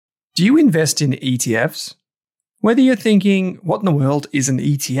Do you invest in ETFs? Whether you're thinking, what in the world is an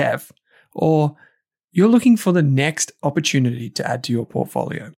ETF? Or you're looking for the next opportunity to add to your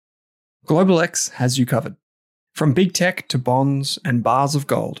portfolio, GlobalX has you covered. From big tech to bonds and bars of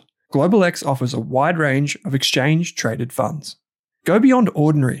gold, GlobalX offers a wide range of exchange-traded funds. Go beyond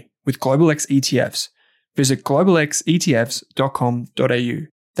ordinary with GlobalX ETFs. Visit globalxetfs.com.au.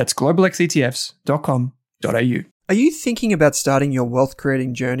 That's globalxetfs.com.au. Are you thinking about starting your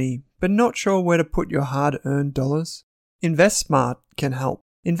wealth-creating journey, but not sure where to put your hard-earned dollars? InvestSmart can help.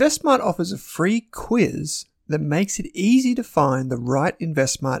 InvestSmart offers a free quiz that makes it easy to find the right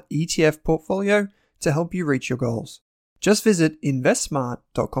InvestSmart ETF portfolio to help you reach your goals. Just visit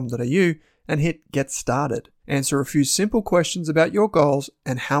investsmart.com.au and hit Get Started. Answer a few simple questions about your goals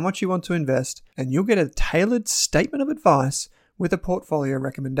and how much you want to invest, and you'll get a tailored statement of advice with a portfolio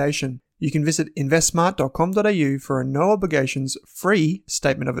recommendation. You can visit investsmart.com.au for a no-obligations free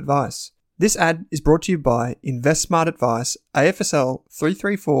statement of advice. This ad is brought to you by InvestSmart Advice, AFSL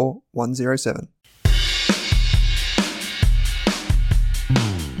 334107.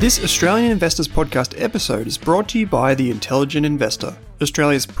 This Australian Investors Podcast episode is brought to you by The Intelligent Investor,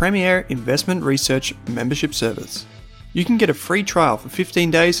 Australia's premier investment research membership service. You can get a free trial for 15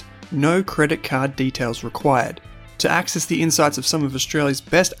 days, no credit card details required. To access the insights of some of Australia's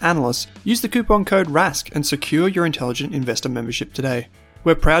best analysts, use the coupon code RASK and secure your Intelligent Investor membership today.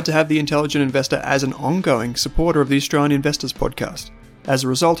 We're proud to have The Intelligent Investor as an ongoing supporter of the Australian Investors Podcast. As a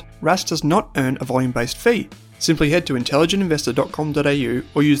result, RASK does not earn a volume-based fee. Simply head to intelligentinvestor.com.au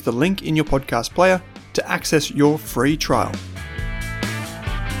or use the link in your podcast player to access your free trial.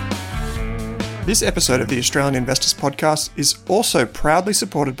 This episode of the Australian Investors Podcast is also proudly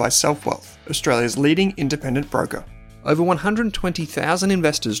supported by Selfwealth, Australia's leading independent broker. Over 120,000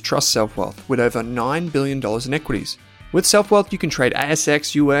 investors trust Selfwealth with over $9 billion in equities. With Selfwealth, you can trade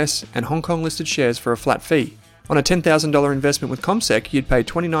ASX, US, and Hong Kong listed shares for a flat fee. On a $10,000 investment with CommSec, you'd pay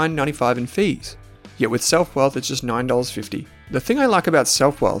 $29.95 in fees. Yet with Selfwealth, it's just $9.50. The thing I like about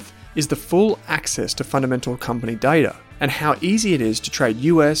Selfwealth is the full access to fundamental company data and how easy it is to trade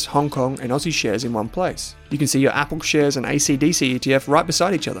US, Hong Kong, and Aussie shares in one place. You can see your Apple shares and ACDC ETF right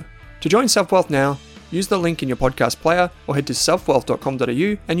beside each other. To join Selfwealth now, use the link in your podcast player or head to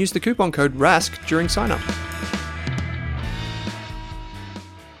selfwealth.com.au and use the coupon code RASK during sign-up.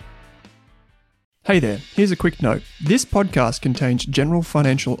 Hey there, here's a quick note. This podcast contains general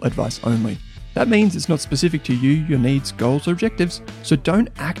financial advice only. That means it's not specific to you, your needs, goals, or objectives, so don't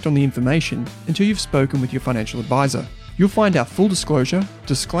act on the information until you've spoken with your financial advisor. You'll find our full disclosure,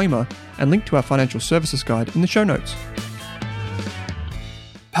 disclaimer, and link to our financial services guide in the show notes.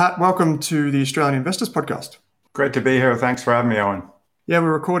 Pat, welcome to the Australian Investors Podcast. Great to be here. Thanks for having me, Owen. Yeah,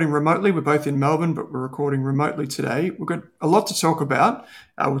 we're recording remotely. We're both in Melbourne, but we're recording remotely today. We've got a lot to talk about.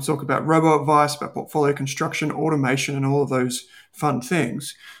 We'll talk about robo-advice, about portfolio construction, automation, and all of those fun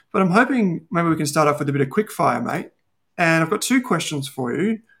things. But I'm hoping maybe we can start off with a bit of quick fire, mate. And I've got two questions for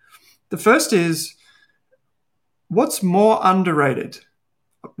you. The first is, what's more underrated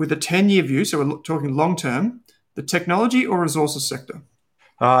with a 10-year view, so we're talking long-term, the technology or resources sector?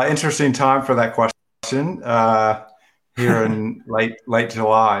 Interesting time for that question here in late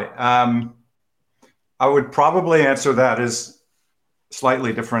July. I would probably answer that as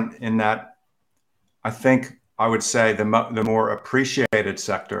slightly different in that I think I would say the more appreciated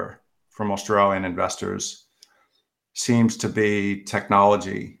sector from Australian investors seems to be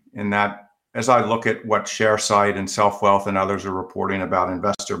technology, in that as I look at what ShareSite and Selfwealth and others are reporting about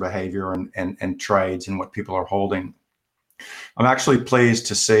investor behavior and trades and what people are holding, I'm actually pleased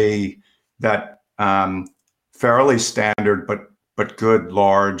to see that fairly standard but good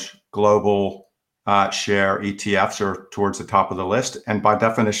large global share ETFs are towards the top of the list. And by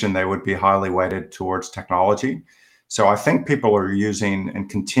definition, they would be highly weighted towards technology. So I think people are using and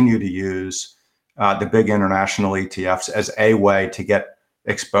continue to use the big international ETFs as a way to get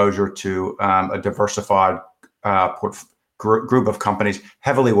exposure to a diversified group of companies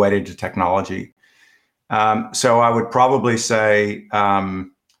heavily weighted to technology. So I would probably say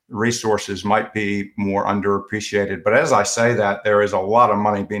resources might be more underappreciated. But as I say that, there is a lot of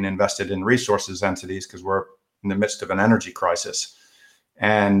money being invested in resources entities because we're in the midst of an energy crisis.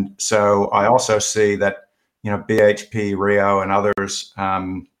 And so I also see that, BHP, Rio, and others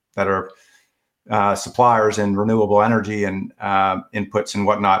that are suppliers in renewable energy and inputs and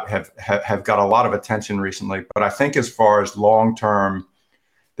whatnot have got a lot of attention recently. But I think as far as long-term,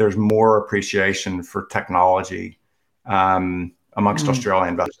 there's more appreciation for technology amongst Australian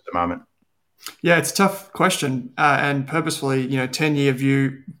investors at the moment. Yeah, it's a tough question. And purposefully, 10-year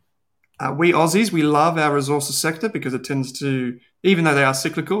view, we Aussies, we love our resources sector because it tends to even though they are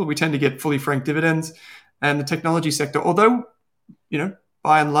cyclical, we tend to get fully franked dividends. And the technology sector, although,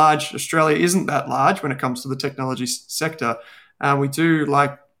 by and large, Australia isn't that large when it comes to the technology sector, we do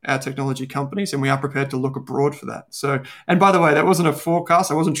like our technology companies, and we are prepared to look abroad for that. So, and by the way, that wasn't a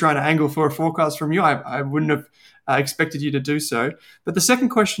forecast. I wasn't trying to angle for a forecast from you. I wouldn't have expected you to do so. But the second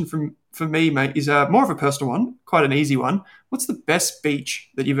question for me, mate, is more of a personal one, quite an easy one. What's the best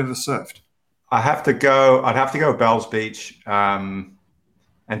beach that you've ever surfed? I'd have to go Bells Beach.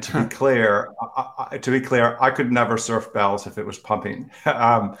 And to be clear, I could never surf Bells if it was pumping.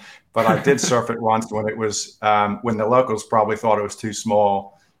 But I did surf it once when it was when the locals probably thought it was too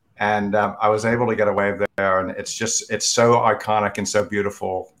small, and I was able to get a wave there. And it's so iconic and so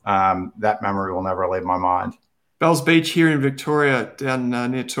beautiful. That memory will never leave my mind. Bells Beach here in Victoria, down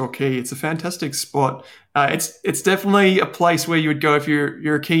near Torquay. It's a fantastic spot. It's definitely a place where you would go if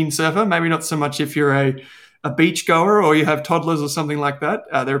you're a keen surfer. Maybe not so much if you're a beach goer or you have toddlers or something like that.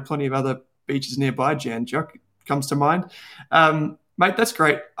 There are plenty of other beaches nearby. Jan Juc comes to mind. Mate, that's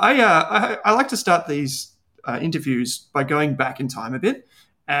great. I like to start these interviews by going back in time a bit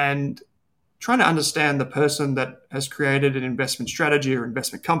and trying to understand the person that has created an investment strategy or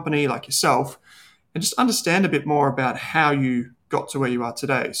investment company like yourself, and just understand a bit more about how you got to where you are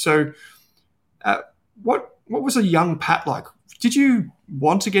today. So what was a young Pat like? Did you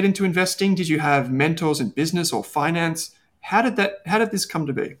want to get into investing? Did you have mentors in business or finance? How did this come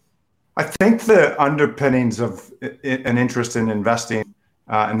to be? I think the underpinnings of an interest in investing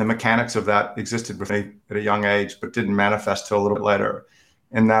and the mechanics of that existed with me at a young age, but didn't manifest till a little bit later.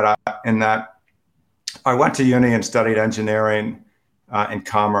 In that I went to uni and studied engineering and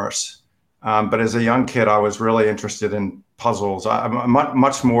commerce. But as a young kid, I was really interested in puzzles. I'm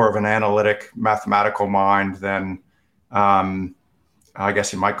much more of an analytic, mathematical mind than I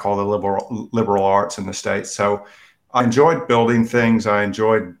guess you might call the liberal arts in the States. So I enjoyed building things. I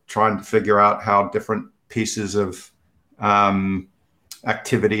enjoyed trying to figure out how different pieces of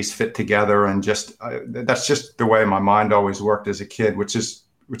activities fit together, and that's just the way my mind always worked as a kid, which is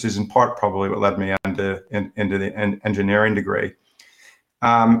in part probably what led me into the engineering degree.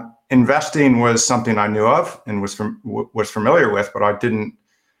 Investing was something I knew of and was familiar with, but I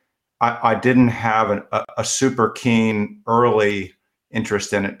didn't have a super keen early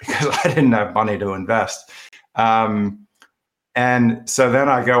interest in it because I didn't have money to invest. And so then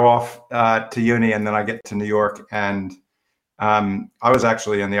I go off to uni, and then I get to New York, and I was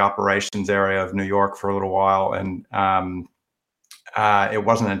actually in the operations area of New York for a little while, and it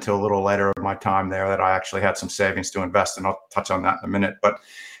wasn't until a little later in my time there that I actually had some savings to invest, and I'll touch on that in a minute. But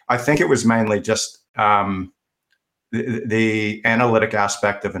I think it was mainly just the analytic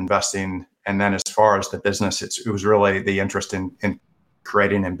aspect of investing, and then as far as the business, it was really the interest in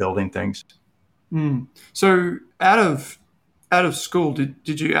creating and building things. So out of school,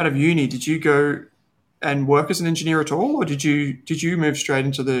 out of uni, did you go and work as an engineer at all, or did you move straight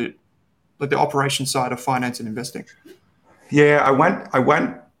into the operation side of finance and investing? Yeah, I went.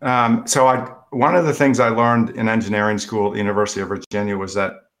 One of the things I learned in engineering school at the University of Virginia was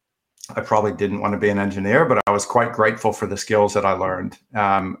that I probably didn't want to be an engineer, but I was quite grateful for the skills that I learned.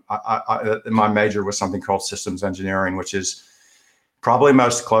 My major was something called systems engineering, which is probably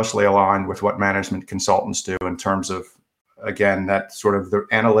most closely aligned with what management consultants do in terms of, again, that sort of the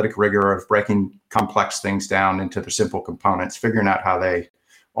analytic rigor of breaking complex things down into the simple components, figuring out how they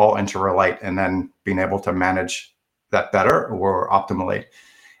all interrelate, and then being able to manage that better or optimally.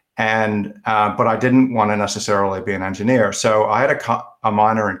 And but I didn't want to necessarily be an engineer, so I had a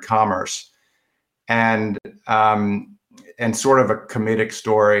minor in commerce, and sort of a comedic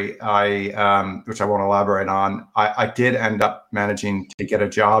story, which I won't elaborate on. I did end up managing to get a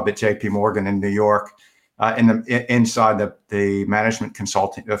job at J.P. Morgan in New York, inside the management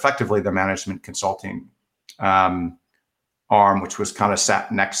consulting, effectively the management consulting arm, which was kind of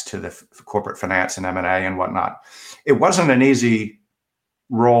sat next to the corporate finance and M&A and whatnot. It wasn't an easy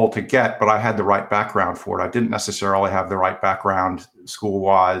role to get, but I had the right background for it. I didn't necessarily have the right background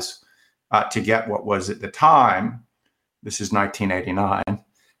school-wise to get what was at the time, this is 1989,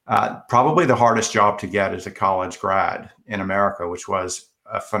 probably the hardest job to get as a college grad in America, which was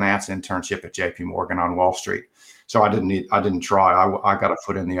a finance internship at JP Morgan on Wall Street. So I didn't try. I got a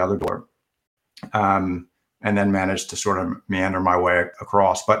foot in the other door, and then managed to sort of meander my way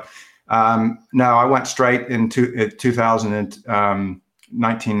across. But no, I went straight into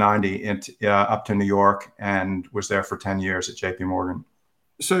 1990 up to New York and was there for 10 years at JP Morgan.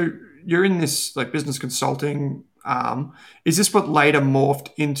 So you're in this like business consulting. Is this what later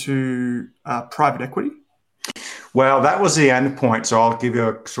morphed into private equity? Well, that was the end point. So I'll give you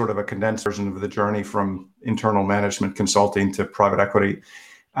a sort of a condensed version of the journey from internal management consulting to private equity.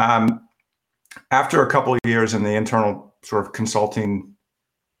 After a couple of years in the internal sort of consulting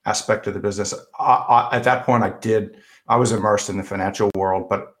aspect of the business, at that point I was immersed in the financial world,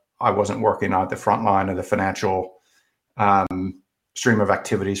 but I wasn't working on the front line of the financial stream of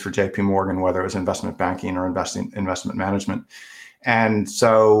activities for JP Morgan, whether it was investment banking or investment management. And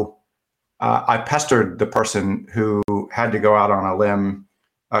so I pestered the person who had to go out on a limb,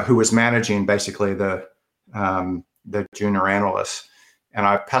 who was managing basically the junior analysts. And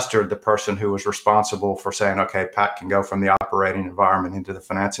I pestered the person who was responsible for saying, okay, Pat can go from the operating environment into the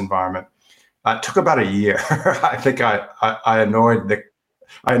finance environment. It took about a year. I think I annoyed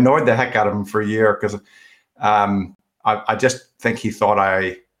the heck out of him for a year because I just think he thought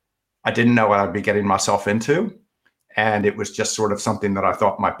I didn't know what I'd be getting myself into. And it was just sort of something that I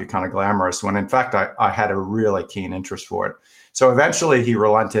thought might be kind of glamorous, when in fact I had a really keen interest for it. So eventually he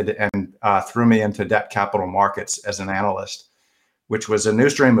relented and threw me into debt capital markets as an analyst, which was a new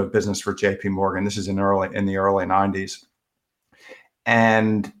stream of business for JP Morgan. This is in the early 90s.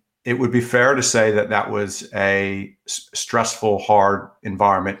 And it would be fair to say that was a stressful, hard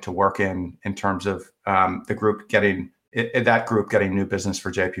environment to work in terms of the group getting new business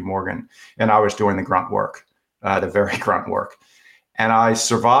for JP Morgan. And I was doing the grunt work, the very grunt work. And I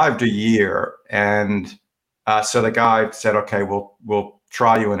survived a year. And so the guy said, okay, we'll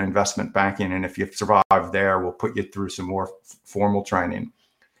try you in investment banking. And if you survive there, we'll put you through some more formal training.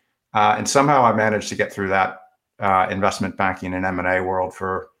 And somehow I managed to get through that investment banking and M&A world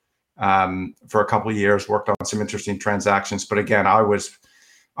for a couple of years, worked on some interesting transactions. But again, I was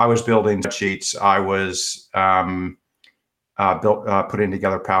building sheets. I was putting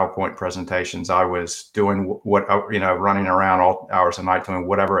together PowerPoint presentations. I was doing running around all hours of the night doing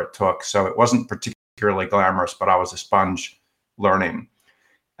whatever it took. So it wasn't particularly glamorous, but I was a sponge learning.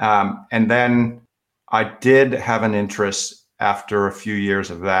 And then I did have an interest after a few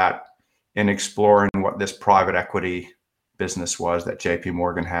years of that in exploring what this private equity business was that JP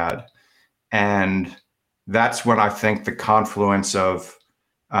Morgan had. And that's when I think the confluence of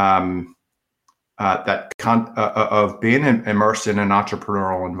of being immersed in an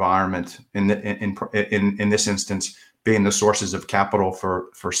entrepreneurial environment, in this instance, being the sources of capital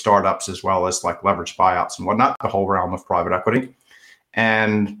for startups, as well as like leveraged buyouts and whatnot, the whole realm of private equity.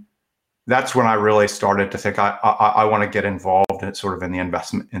 And that's when I really started to think I want to get involved in sort of in the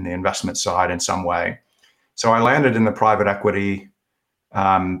investment side in some way. So I landed in the private equity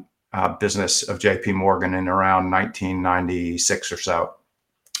business of JP Morgan in around 1996 or so.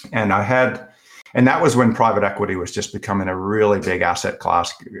 And that was when private equity was just becoming a really big asset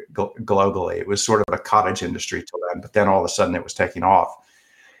class globally. It was sort of a cottage industry till then, but then all of a sudden it was taking off.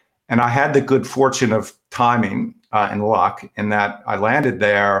 And I had the good fortune of timing and luck in that I landed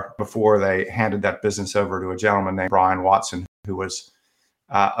there before they handed that business over to a gentleman named Brian Watson, who was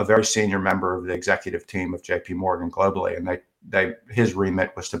a very senior member of the executive team of JP Morgan globally. And his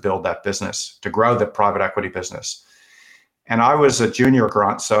remit was to build that business, to grow the private equity business. And I was a junior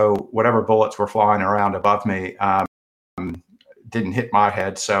grunt, so whatever bullets were flying around above me didn't hit my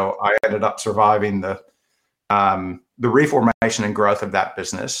head. So I ended up surviving the reformation and growth of that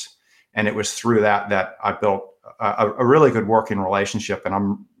business. And it was through that I built a really good working relationship. And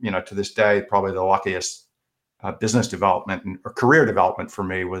I'm, to this day, probably the luckiest business development or career development for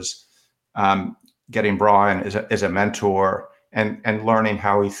me was getting Brian as a mentor and learning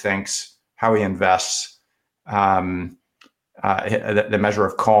how he thinks, how he invests, the measure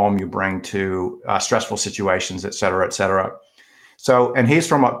of calm you bring to stressful situations, et cetera, et cetera. So, and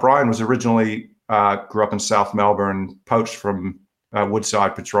Brian was originally, grew up in South Melbourne, poached from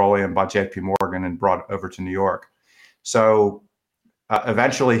Woodside Petroleum by JP Morgan and brought over to New York. So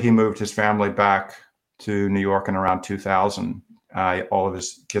eventually he moved his family back to New York in around 2000. All of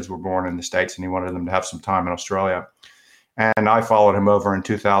his kids were born in the States and he wanted them to have some time in Australia. And I followed him over in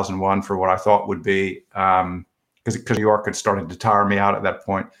 2001 for what I thought would be, because New York had started to tire me out at that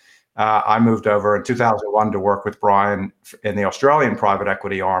point. I moved over in 2001 to work with Brian in the Australian private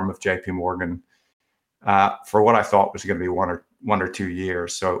equity arm of JP Morgan for what I thought was going to be one or 2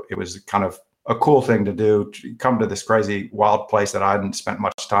 years. So it was kind of a cool thing to do, to come to this crazy, wild place that I hadn't spent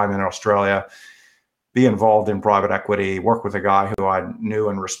much time in Australia, be involved in private equity, work with a guy who I knew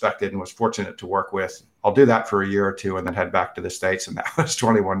and respected and was fortunate to work with. I'll do that for a year or two and then head back to the States. And that was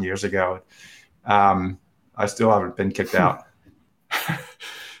 21 years ago. I still haven't been kicked out.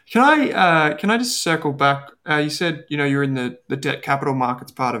 Can I just circle back? You said, you're in the debt capital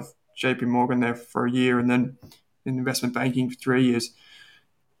markets part of JP Morgan there for a year and then in investment banking for 3 years.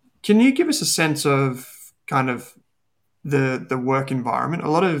 Can you give us a sense of kind of the work environment? A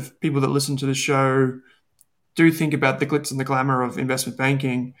lot of people that listen to the show do think about the glitz and the glamour of investment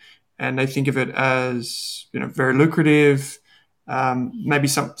banking, and they think of it as very lucrative. Maybe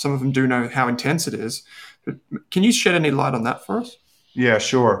some of them do know how intense it is. But can you shed any light on that for us? Yeah,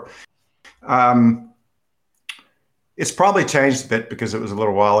 sure. It's probably changed a bit because it was a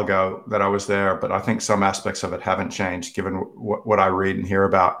little while ago that I was there, but I think some aspects of it haven't changed given what I read and hear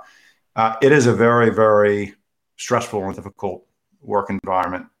about. It is a very, very stressful and difficult work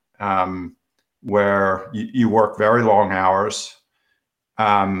environment where you work very long hours.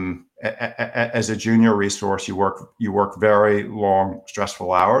 As a junior resource, you work very long,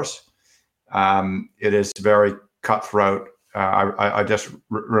 stressful hours. It is very cutthroat. I just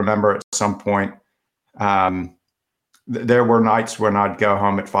remember at some point, there were nights when I'd go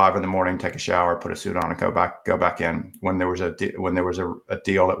home at 5 a.m, take a shower, put a suit on, and go back in when there was a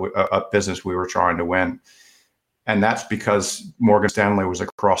deal a business we were trying to win, and that's because Morgan Stanley was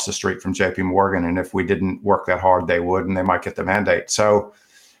across the street from J.P. Morgan, and if we didn't work that hard, they would, and they might get the mandate. So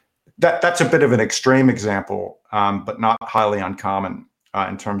that's a bit of an extreme example, but not highly uncommon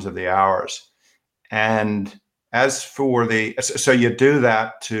in terms of the hours. And as for so you do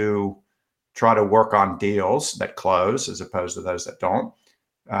that to try to work on deals that close as opposed to those that don't,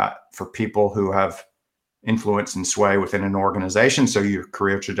 for people who have influence and sway within an organization, so your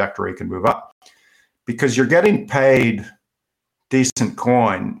career trajectory can move up. Because you're getting paid decent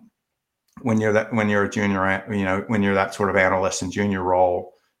coin when you're a junior, when you're that sort of analyst and junior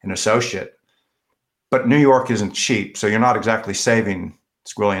role, an associate. But New York isn't cheap, so you're not exactly saving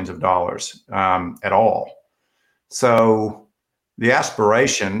squillions of dollars at all. So the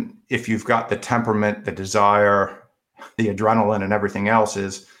aspiration, if you've got the temperament, the desire, the adrenaline, and everything else,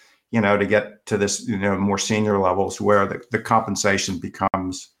 is, to get to this, more senior levels where the compensation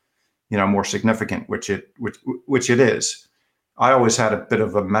becomes, more significant, which it is. I always had a bit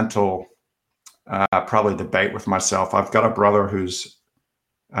of a mental, probably debate with myself. I've got a brother who's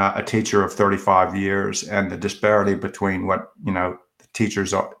a teacher of 35 years, and the disparity between what, the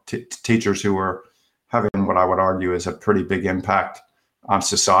teachers who are having what I would argue is a pretty big impact on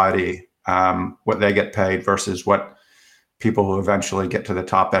society, what they get paid versus what people who eventually get to the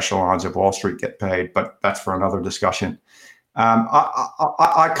top echelons of Wall Street get paid. But that's for another discussion.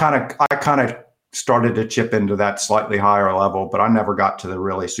 I kind of started to chip into that slightly higher level, but I never got to the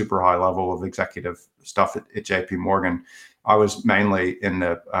really super high level of executive stuff at J.P. Morgan. I was mainly in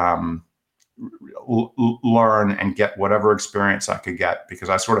the learn and get whatever experience I could get, because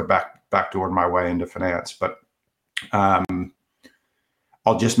I sort of backdoored my way into finance. But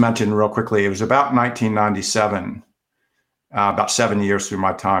I'll just mention real quickly, it was about 1997, about 7 years through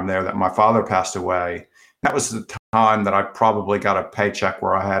my time there, that my father passed away. That was the time that I probably got a paycheck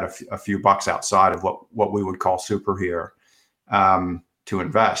where I had a few bucks outside of what we would call super here to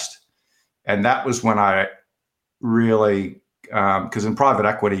invest. And that was when I really, because in private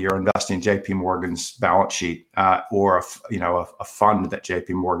equity, you're investing JP Morgan's balance sheet or a fund that JP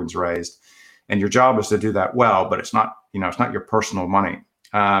Morgan's raised. And your job is to do that well, but it's not your personal money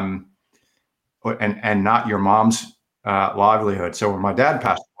and not your mom's livelihood. So when my dad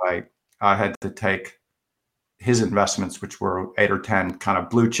passed away, I had to take his investments, which were 8 or 10 kind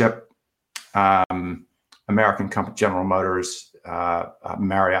of blue chip American company, General Motors,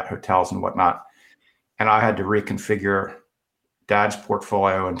 Marriott hotels and whatnot. And I had to reconfigure Dad's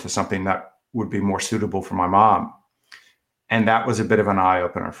portfolio into something that would be more suitable for my mom. And that was a bit of an eye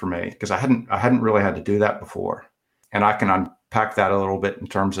opener for me, because I hadn't really had to do that before. And I can unpack that a little bit in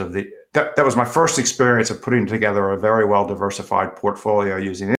terms of that was my first experience of putting together a very well diversified portfolio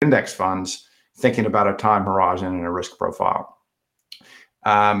using index funds, thinking about a time horizon and a risk profile.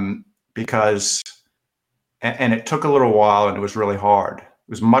 Because it took a little while, and it was really hard. It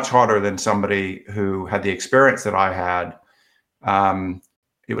was much harder than somebody who had the experience that I had.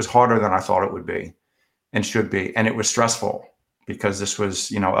 It was harder than I thought it would be and should be. And it was stressful, because this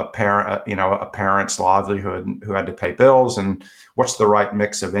was, a parent's livelihood who had to pay bills, and what's the right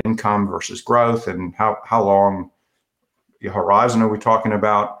mix of income versus growth, and how long the horizon are we talking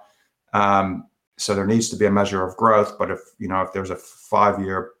about? So there needs to be a measure of growth, but if there's a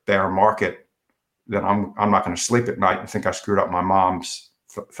 5-year bear market, then I'm not going to sleep at night and think I screwed up my mom's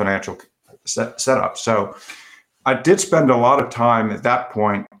financial setup. So I did spend a lot of time at that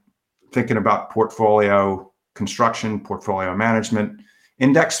point thinking about portfolio construction, portfolio management.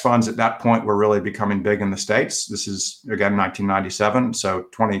 Index funds at that point were really becoming big in the States. This is, again, 1997, so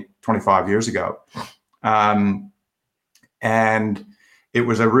 25 years ago. And it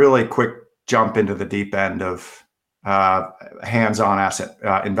was a really quick jump into the deep end of hands-on asset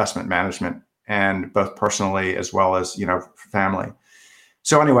investment management, and both personally as well as family.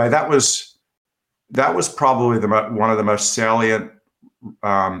 So anyway, that was that was probably one of the most salient,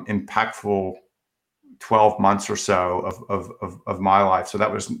 impactful 12 months or so of my life. So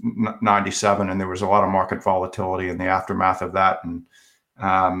that was 97, and there was a lot of market volatility in the aftermath of that. And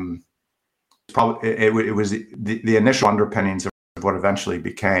it was the initial underpinnings of what eventually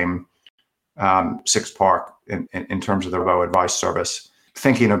became Six Park in terms of the robo advice service,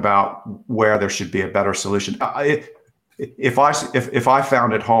 thinking about where there should be a better solution. If I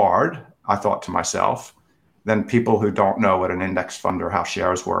found it hard, I thought to myself, then people who don't know what an index fund or how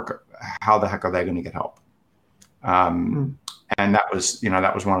shares work, how the heck are they going to get help? And that was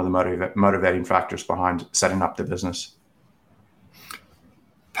one of the motivating factors behind setting up the business.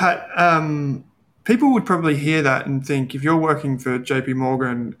 Pat, people would probably hear that and think, if you're working for JP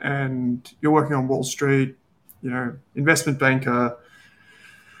Morgan and you're working on Wall Street, investment banker,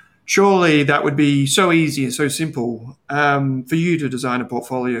 surely that would be so easy and so simple for you to design a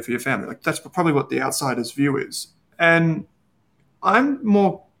portfolio for your family. Like, that's probably what the outsider's view is. And I'm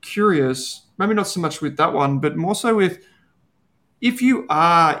more curious, maybe not so much with that one, but more so with, if you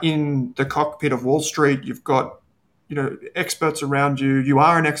are in the cockpit of Wall Street, you've got experts around you, you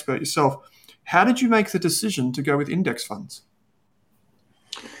are an expert yourself. How did you make the decision to go with index funds?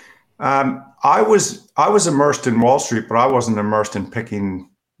 I was immersed in Wall Street, but I wasn't immersed in picking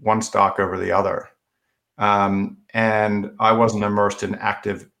one stock over the other. And I wasn't immersed in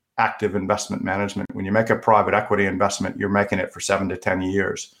active investment management. When you make a private equity investment, you're making it for 7 to 10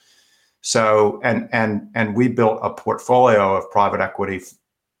 years. So, and we built a portfolio of private equity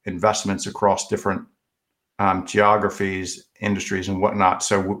investments across different geographies, industries, and whatnot.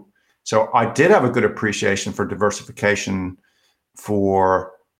 So I did have a good appreciation for diversification,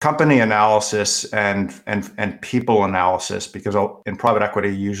 for company analysis and people analysis, because in private equity,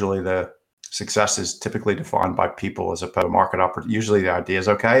 usually the success is typically defined by people as opposed to market opportunity. Usually the idea is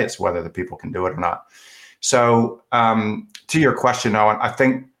okay, it's whether the people can do it or not. So to your question, Owen, I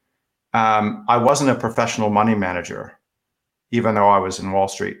think I wasn't a professional money manager, even though I was in Wall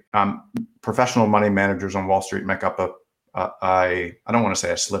Street. Professional money managers on Wall Street make up I don't want to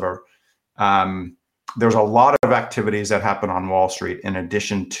say a sliver. There's a lot of activities that happen on Wall Street in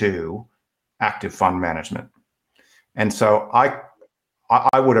addition to active fund management. And so I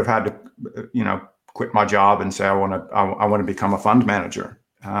would have had to, quit my job and say, I want to become a fund manager.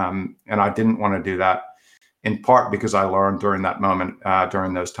 And I didn't want to do that, in part because I learned during that moment,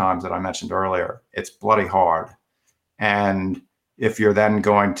 during those times that I mentioned earlier, it's bloody hard. And if you're then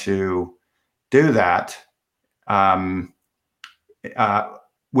going to do that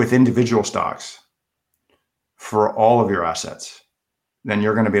with individual stocks for all of your assets, then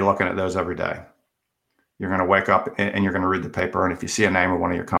you're going to be looking at those every day. You're going to wake up and you're going to read the paper. And if you see a name of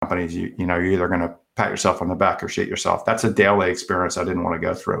one of your companies, you're either going to pat yourself on the back or shit yourself. That's a daily experience I didn't want to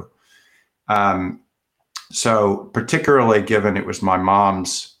go through. So particularly given it was my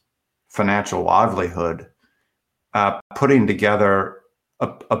mom's financial livelihood, putting together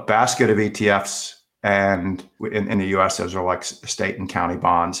a basket of ETFs, and in the US, those are like state and county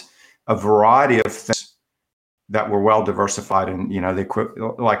bonds, a variety of things that were well diversified, and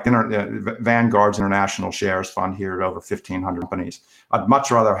Vanguard's International Shares Fund here at over 1,500 companies. I'd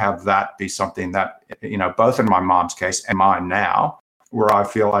much rather have that be something that, both in my mom's case and mine now, where I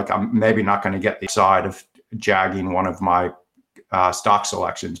feel like I'm maybe not going to get the side of jagging one of my stock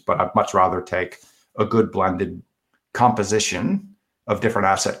selections, but I'd much rather take a good blended composition of different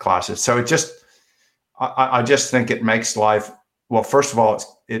asset classes. So I just think it makes life, well, first of all,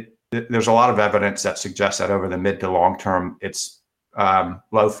 there's a lot of evidence that suggests that over the mid to long term, it's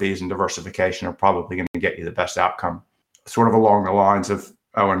low fees and diversification are probably going to get you the best outcome. Sort of along the lines of,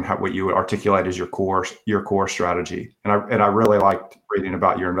 Owen, what you articulate as your core strategy. And I really liked reading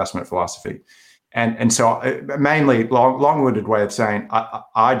about your investment philosophy. And so mainly long-winded way of saying,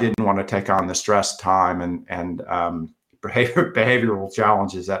 I didn't want to take on the stress, time, and behavioral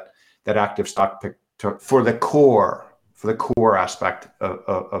challenges that active stock pick took for the core aspect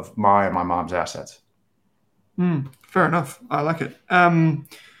of my and my mom's assets. Fair enough. I like it.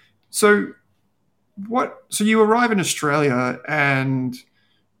 So you arrive in Australia and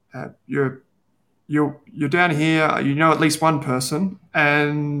you're down here, at least one person,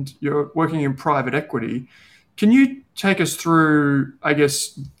 and you're working in private equity. Can you take us through, I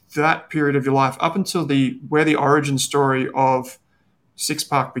guess, that period of your life up until where the origin story of Six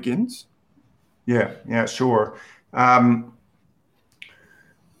Park begins? Yeah, sure. One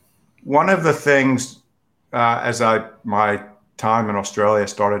of the things, as my time in Australia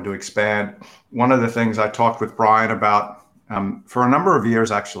started to expand, one of the things I talked with Brian about for a number of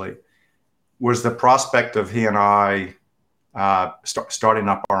years, actually, was the prospect of he and I starting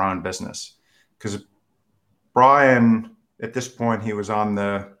up our own business. because Brian, at this point, he was on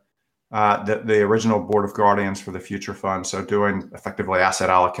the original board of guardians for the Future Fund, so doing effectively asset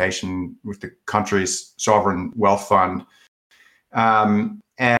allocation with the country's sovereign wealth fund.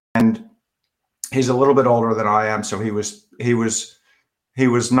 And he's a little bit older than I am, so he was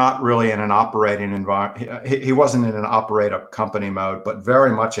not really in an operating environment. He wasn't in an operate a company mode, but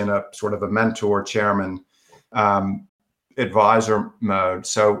very much in a sort of a mentor, chairman, advisor mode.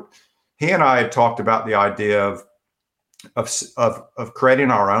 So he and I had talked about the idea of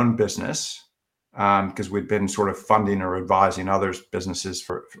creating our own business, because we'd been sort of funding or advising others' businesses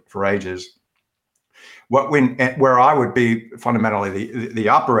for ages. Where I would be fundamentally the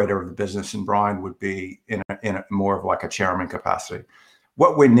operator of the business, and Brian would be in a more of like a chairman capacity.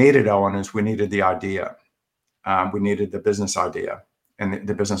 What we needed, Owen, is we needed the idea. We needed the business idea and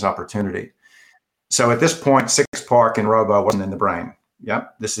the business opportunity. So at this point, Six Park and Robo wasn't in the brain.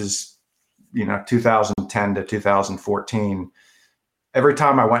 Yep, this is 2010 to 2014. Every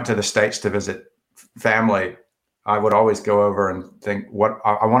time I went to the States to visit family, I would always go over and think, what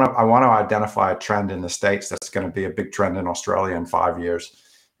I want to identify a trend in the States that's going to be a big trend in Australia in 5 years,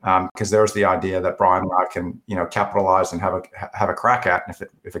 because there's the idea that Brian and I can capitalize and have a crack at, and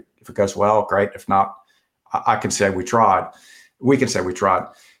if it goes well, great. If not, I can say we tried. We can say we tried.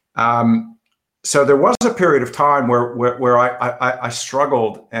 So there was a period of time where I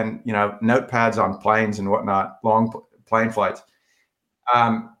struggled, and notepads on planes and whatnot, long plane flights,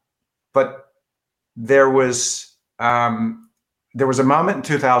 but there was a moment in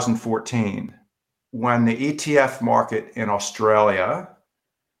 2014 when the ETF market in Australia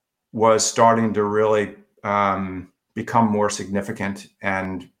was starting to really become more significant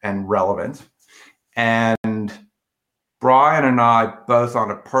and relevant. And Brian and I, both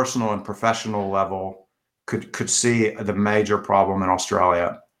on a personal and professional level, could see the major problem in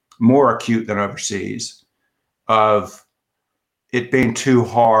Australia, more acute than overseas, of it being too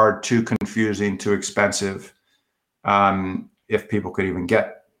hard, too confusing, too expensive, if people could even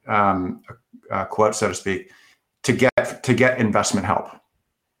get a quote, so to speak, to get investment help,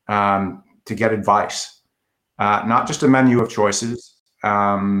 to get advice, not just a menu of choices,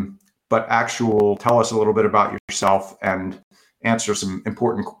 but actual tell us a little bit about yourself and answer some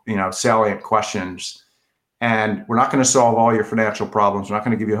important, salient questions. And we're not going to solve all your financial problems. We're not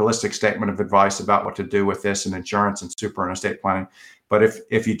going to give you a holistic statement of advice about what to do with this and insurance and super and estate planning. But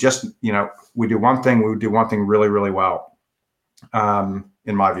if you just, we do one thing really, really well,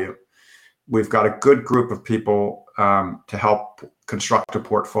 in my view. We've got a good group of people to help construct a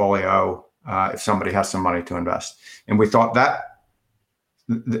portfolio if somebody has some money to invest. And we thought that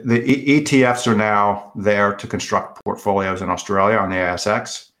the ETFs are now there to construct portfolios in Australia on the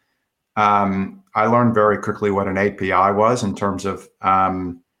ASX. I learned very quickly what an API was in terms of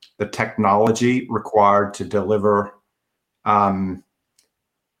the technology required to deliver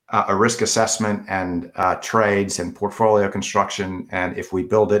a risk assessment and trades and portfolio construction. And if we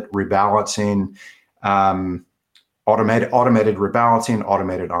build it, rebalancing, automated rebalancing,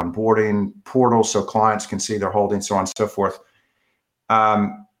 automated onboarding, portals so clients can see their holdings, so on and so forth.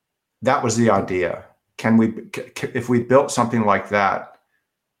 That was the idea. If we built something like that,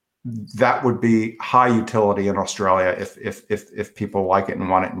 that would be high utility in Australia if people like it and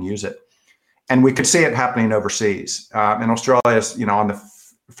want it and use it. And we could see it happening overseas. And Australia is, on the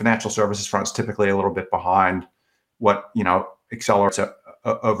financial services front, is typically a little bit behind what, accelerates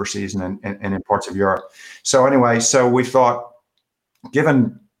overseas and in parts of Europe. So anyway, so we thought,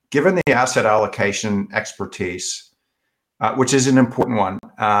 given the asset allocation expertise, which is an important one,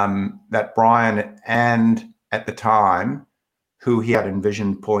 that Brian and at the time, who he had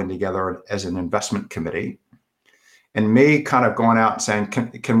envisioned pulling together as an investment committee, and me kind of going out and saying,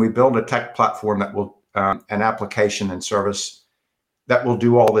 can we build a tech platform that will, an application and service that will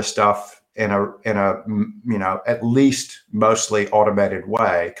do all this stuff in a at least mostly automated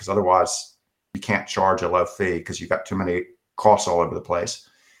way, because otherwise you can't charge a low fee because you've got too many costs all over the place,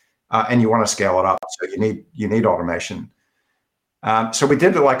 and you want to scale it up, so you need automation. So we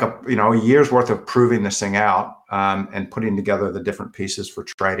did like a year's worth of proving this thing out, and putting together the different pieces for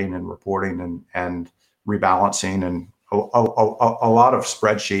trading and reporting and rebalancing, and a lot of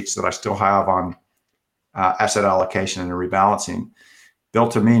spreadsheets that I still have on asset allocation and rebalancing.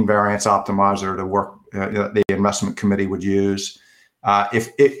 Built a mean variance optimizer to work the investment committee would use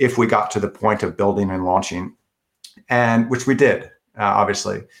if we got to the point of building and launching, and which we did,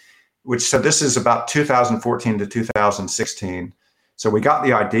 obviously. So this is about 2014 to 2016. So we got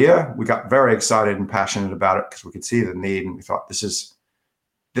the idea, we got very excited and passionate about it because we could see the need, and we thought this is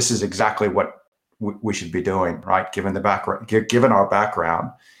exactly what we should be doing, right? Given the background, given our background,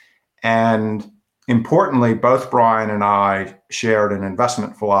 And importantly, both Brian and I shared an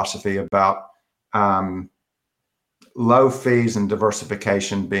investment philosophy about low fees and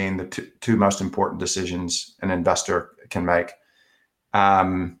diversification being the two most important decisions an investor can make.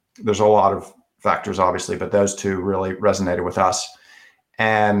 There's a lot of factors, obviously, but those two really resonated with us.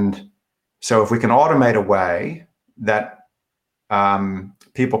 And so if we can automate a way that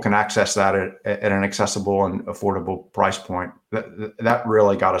people can access that at an accessible and affordable price point, that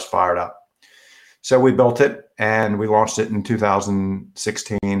really got us fired up. So we built it and we launched it in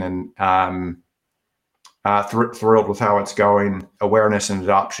 2016, and thrilled with how it's going. Awareness and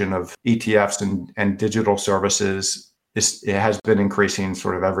adoption of ETFs and digital services it has been increasing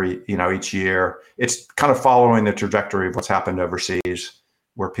sort of each year. It's kind of following the trajectory of what's happened overseas,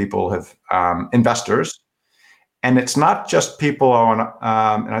 where people have investors. And it's not just people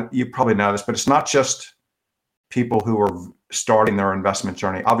and you probably know this, but it's not just people who are starting their investment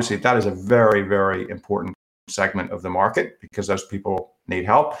journey. Obviously, that is a very, very important segment of the market because those people need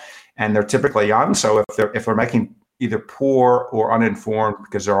help, and they're typically young. So if they're making either poor or uninformed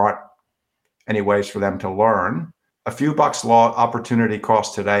because there aren't any ways for them to learn, a few bucks opportunity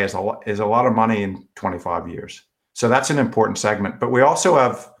cost today is a lot of money in 25 years. So that's an important segment. But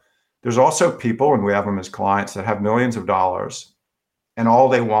there's also people, and we have them as clients, that have millions of dollars, and all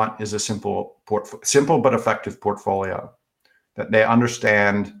they want is a simple but effective portfolio that they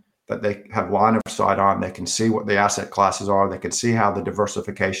understand, that they have line of sight on. They can see what the asset classes are. They can see how the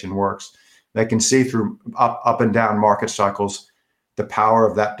diversification works. They can see through up and down market cycles the power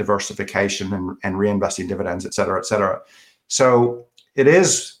of that diversification and reinvesting dividends, et cetera, et cetera. So it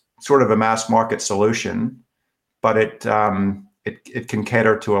is sort of a mass market solution, but it can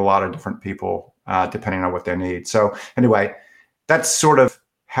cater to a lot of different people depending on what they need. So anyway, that's sort of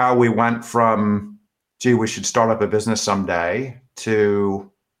how we went from, gee, we should start up a business someday, to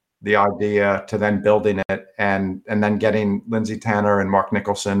the idea, to then building it, and then getting Lindsay Tanner and Mark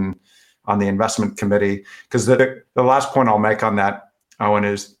Nicholson on the investment committee. Because the last point I'll make on that, Owen,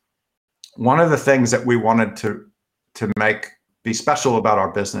 is one of the things that we wanted to make be special about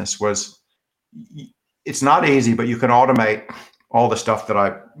our business was, it's not easy, but you can automate all the stuff that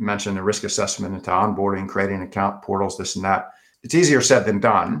I mentioned, the risk assessment into onboarding, creating account portals, this and that. It's easier said than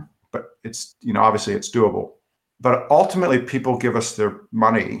done, but it's, obviously it's doable. But ultimately, people give us their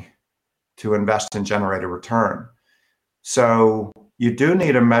money to invest and generate a return. So you do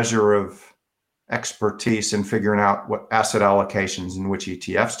need a measure of expertise in figuring out what asset allocations and which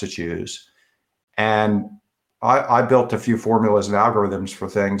ETFs to choose. And I built a few formulas and algorithms for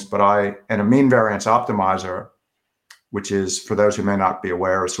things, and a mean variance optimizer, which is, for those who may not be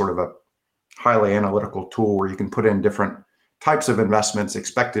aware, is sort of a highly analytical tool where you can put in different types of investments,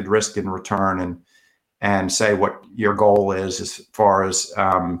 expected risk and return, and say what your goal is as far as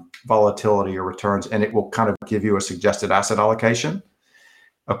volatility or returns, and it will kind of give you a suggested asset allocation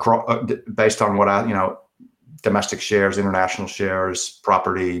based on what domestic shares, international shares,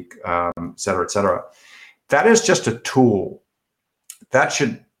 property, et cetera, et cetera. That is just a tool that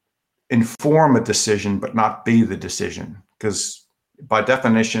should inform a decision, but not be the decision, because by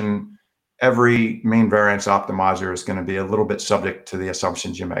definition, every mean variance optimizer is going to be a little bit subject to the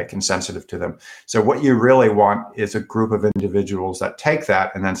assumptions you make and sensitive to them. So what you really want is a group of individuals that take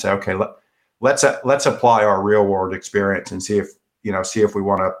that and then say, okay, let's apply our real world experience and see if we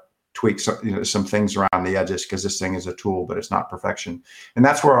want to tweak some things around the edges, because this thing is a tool, but it's not perfection. And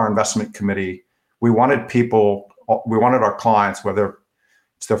that's where our investment committee, we wanted our clients, whether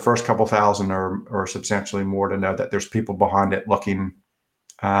it's their first couple thousand or substantially more, to know that there's people behind it looking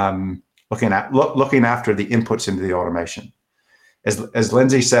after the inputs into the automation. As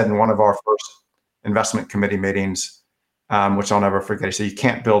Lindsay said in one of our first investment committee meetings, which I'll never forget, he said, you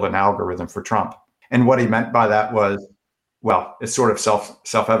can't build an algorithm for Trump. And what he meant by that was, well, it's sort of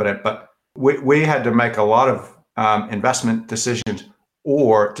self-evident, but we had to make a lot of investment decisions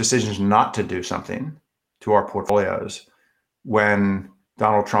or decisions not to do something to our portfolios when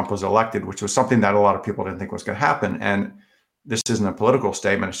Donald Trump was elected, which was something that a lot of people didn't think was going to happen. And this isn't a political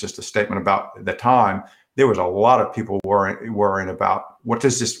statement, it's just a statement about the time. There was a lot of people worrying about what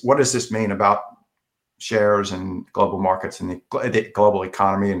does this mean about shares and global markets and the global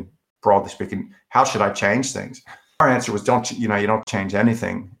economy, and broadly speaking, how should I change things? Our answer was, you don't change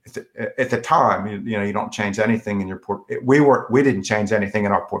anything. At the time, you don't change anything in your we didn't change anything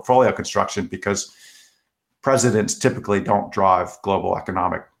in our portfolio construction, because presidents typically don't drive global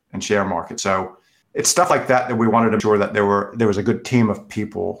economic and share markets. So it's stuff like that we wanted to ensure that there was a good team of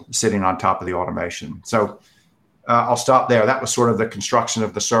people sitting on top of the automation. So I'll stop there. That was sort of the construction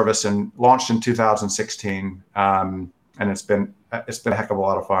of the service, and launched in 2016. And it's been a heck of a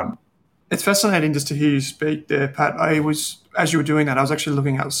lot of fun. It's fascinating just to hear you speak there, Pat. As you were doing that, I was actually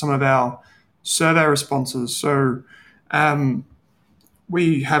looking at some of our survey responses. So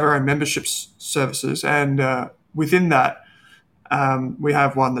we have our own memberships services, and within that, we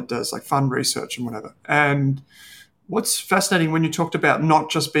have one that does like fund research and whatever. And what's fascinating when you talked about not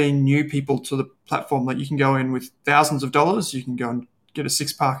just being new people to the platform, like you can go in with thousands of dollars, you can go and get a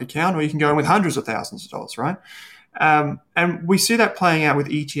SixPark account, or you can go in with hundreds of thousands of dollars, right? And we see that playing out with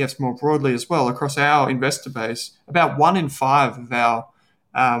ETFs more broadly as well across our investor base. About 1 in 5 of our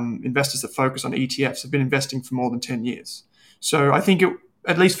investors that focus on ETFs have been investing for more than 10 years. So I think,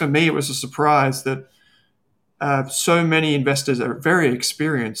 at least for me, it was a surprise that so many investors are very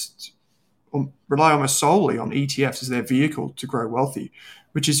experienced, rely almost solely on ETFs as their vehicle to grow wealthy,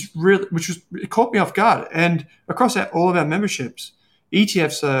 it caught me off guard. And across all of our memberships,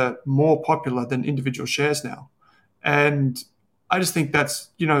 ETFs are more popular than individual shares now. And I just think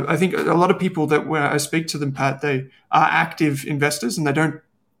I think a lot of people that when I speak to them, Pat, they are active investors and they don't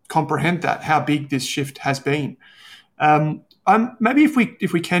comprehend how big this shift has been. Maybe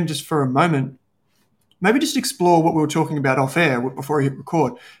if we can just for a moment, maybe just explore what we were talking about off air before we hit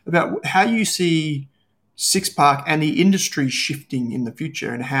record about how you see SixPark and the industry shifting in the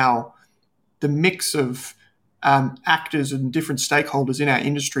future, and how the mix of actors and different stakeholders in our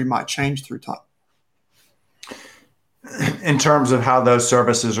industry might change through time. In terms of how those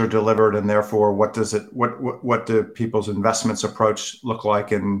services are delivered, and therefore what do people's investments approach look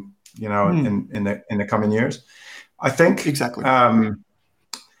like in the coming years? I think exactly. I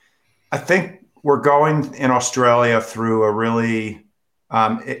think we're going in Australia through a really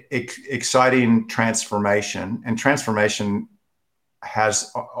exciting transformation, and transformation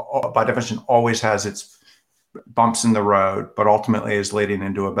has, by definition, always has its bumps in the road, but ultimately is leading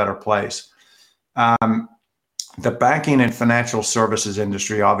into a better place. The banking and financial services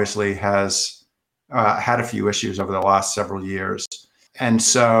industry obviously has had a few issues over the last several years. And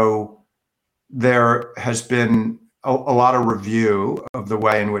so there has been a lot of review of the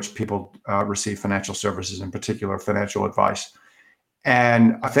way in which people receive financial services, in particular financial advice.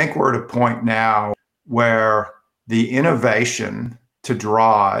 And I think we're at a point now where the innovation to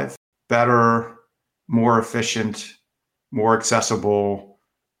drive better, more efficient, more accessible,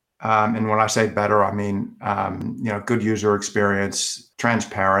 and when I say better, I mean good user experience,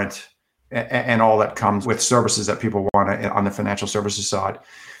 transparent, and all that comes with services that people want on the financial services side,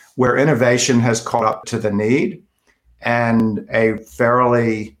 where innovation has caught up to the need, and a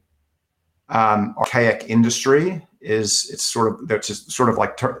fairly archaic industry it's sort of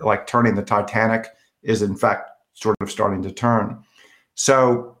like turning the Titanic is in fact sort of starting to turn.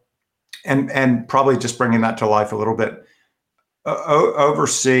 So, and probably just bringing that to life a little bit.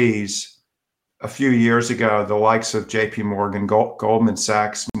 Overseas, a few years ago, the likes of J.P. Morgan, Goldman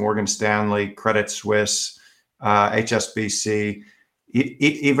Sachs, Morgan Stanley, Credit Suisse, HSBC,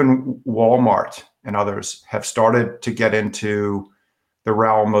 even Walmart and others have started to get into the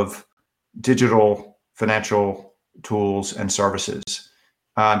realm of digital financial tools and services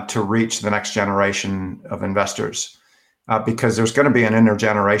to reach the next generation of investors, because there's going to be an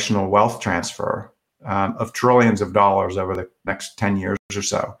intergenerational wealth transfer of trillions of dollars over the next 10 years or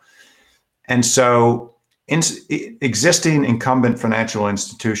so. And so existing incumbent financial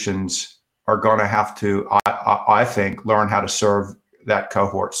institutions are going to have to, I think, learn how to serve that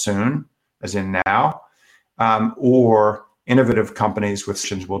cohort soon, as in now, or innovative companies with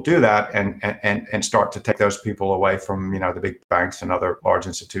solutions will do that and start to take those people away from the big banks and other large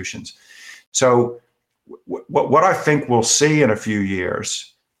institutions. So what I think we'll see in a few years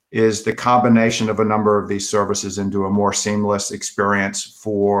is the combination of a number of these services into a more seamless experience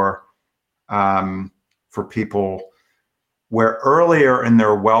for people, where earlier in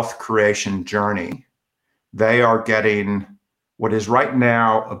their wealth creation journey, they are getting what is right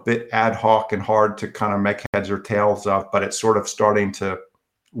now a bit ad hoc and hard to kind of make heads or tails of, but it's sort of starting to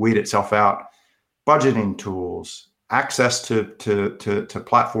weed itself out. Budgeting tools, access to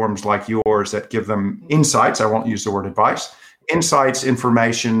platforms like yours that give them insights. I won't use the word advice. Insights,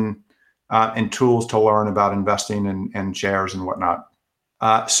 information, and tools to learn about investing and shares and whatnot.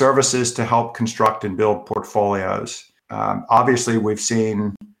 Services to help construct and build portfolios. Obviously, we've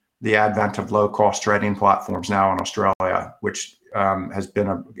seen the advent of low-cost trading platforms now in Australia, which has been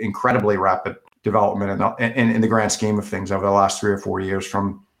an incredibly rapid development in the grand scheme of things over the last 3 or 4 years,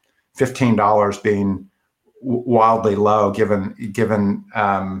 from $15 being wildly low, given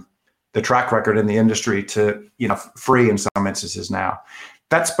the track record in the industry, to free in some instances now.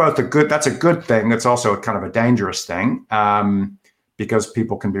 That's a good thing. It's also kind of a dangerous thing, because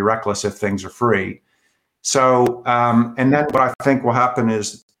people can be reckless if things are free. So, and then what I think will happen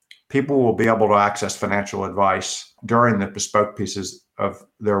is people will be able to access financial advice during the bespoke pieces of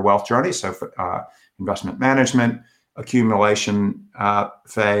their wealth journey. So investment management, accumulation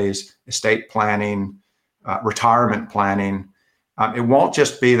phase, estate planning, retirement planning. It won't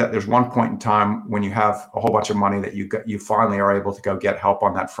just be that there's one point in time when you have a whole bunch of money that you finally are able to go get help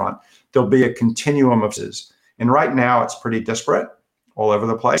on that front. There'll be a continuum of this. And right now it's pretty disparate all over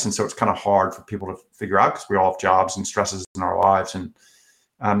the place. And so it's kind of hard for people to figure out because we all have jobs and stresses in our lives. And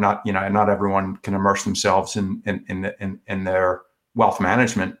not everyone can immerse themselves in their wealth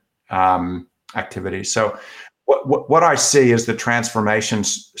management activities. So what I see is the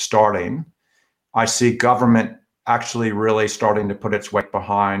transformations starting. I see government actually really starting to put its weight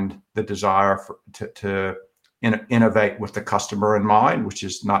behind the desire to innovate with the customer in mind, which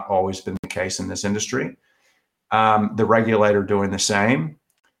has not always been the case in this industry. The regulator doing the same.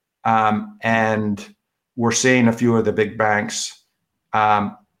 And we're seeing a few of the big banks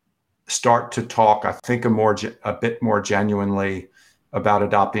start to talk, I think, a bit more genuinely about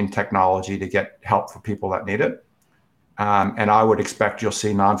adopting technology to get help for people that need it. And I would expect you'll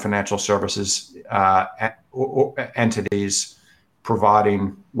see non-financial services entities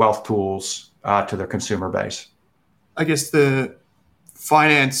providing wealth tools to their consumer base. I guess the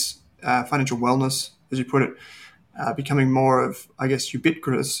financial wellness, as you put it, becoming more of, I guess,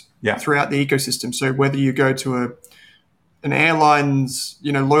 ubiquitous throughout the ecosystem. So whether you go to an airline's,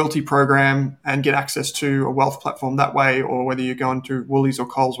 loyalty program and get access to a wealth platform that way, or whether you go onto Woolies or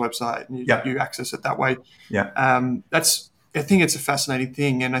Coles website and you access it that way. I think it's a fascinating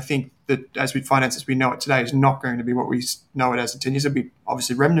thing. And I think that as with finance as we know it today is not going to be what we know it as in 10 years. There'll be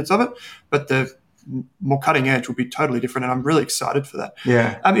obviously remnants of it, but the more cutting edge will be totally different. And I'm really excited for that.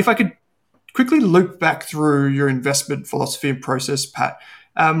 Yeah. If I could quickly loop back through your investment philosophy and process, Pat,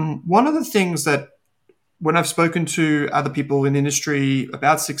 one of the things that when I've spoken to other people in the industry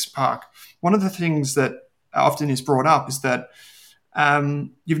about SixPark, one of the things that often is brought up is that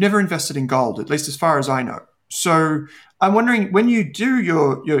you've never invested in gold, at least as far as I know. So I'm wondering, when you do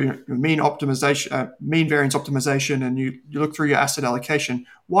your mean optimization, mean variance optimization, and you look through your asset allocation,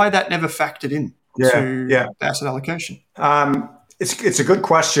 why that never factored in to the asset allocation? It's a good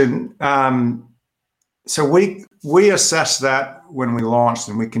question. So we assess that when we launched,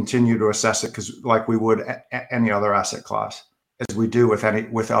 and we continue to assess it because, like we would any other asset class, as we do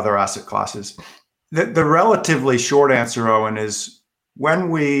with other asset classes. The relatively short answer, Owen, is when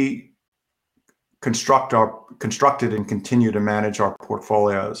we constructed and continue to manage our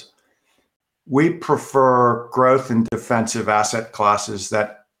portfolios, we prefer growth and defensive asset classes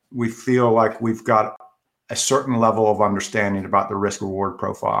that we feel like we've got a certain level of understanding about the risk reward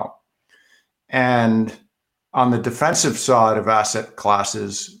profile. And on the defensive side of asset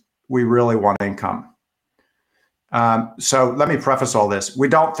classes, we really want income. So let me preface all this. We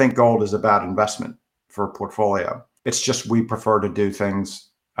don't think gold is a bad investment for a portfolio. It's just we prefer to do things.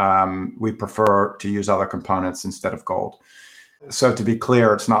 We prefer to use other components instead of gold. So to be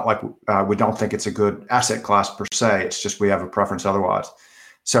clear, it's not like we don't think it's a good asset class per se. It's just we have a preference otherwise.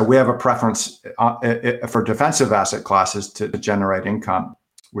 So we have a preference for defensive asset classes to generate income,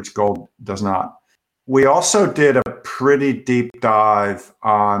 which gold does not. We also did a pretty deep dive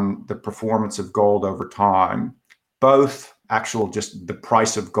on the performance of gold over time, both just the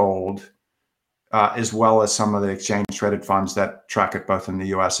price of gold, as well as some of the exchange traded funds that track it both in the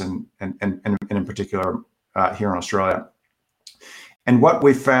US and in particular here in Australia. And what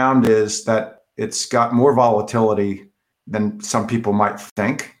we found is that it's got more volatility than some people might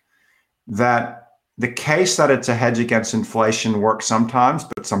think, that the case that it's a hedge against inflation works sometimes,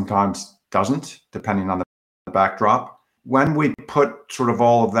 but sometimes doesn't, depending on the backdrop. When we put sort of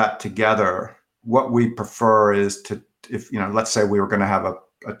all of that together, what we prefer is to, let's say we were going to have a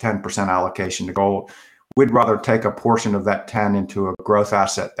 10% allocation to gold, we'd rather take a portion of that 10 into a growth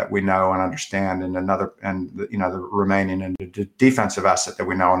asset that we know and understand, and the remaining into the defensive asset that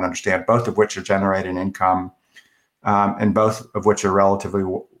we know and understand, both of which are generating income, and both of which are relatively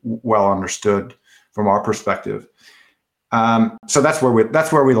well understood from our perspective. So that's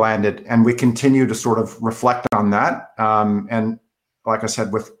where we landed, and we continue to sort of reflect on that. And like I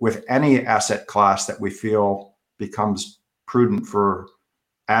said, with any asset class that we feel becomes prudent for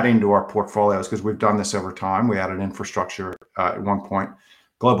adding to our portfolios, because we've done this over time. We added infrastructure at one point,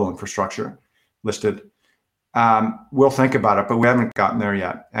 global infrastructure listed. We'll think about it, but we haven't gotten there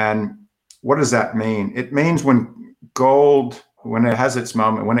yet. And what does that mean? It means when gold, when it has its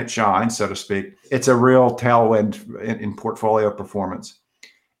moment, when it shines, so to speak, it's a real tailwind in portfolio performance.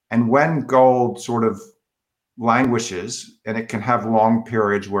 And when gold sort of languishes, and it can have long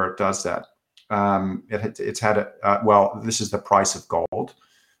periods where it does that, it's had this is the price of gold.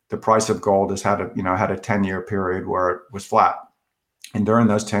 the price of gold has had a 10-year period where it was flat. And during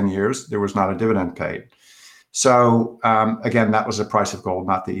those 10 years, there was not a dividend paid. So again, that was the price of gold,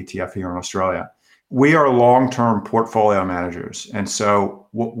 not the ETF here in Australia. We are long-term portfolio managers. And so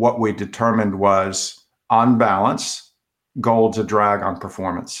what we determined was, on balance, gold's a drag on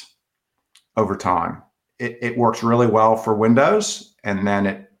performance over time. It works really well for windows, and then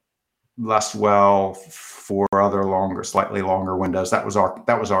it less well for other slightly longer windows. That was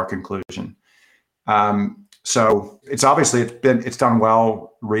our conclusion. So it's done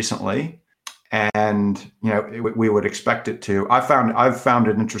well recently, and we would expect it to. I've found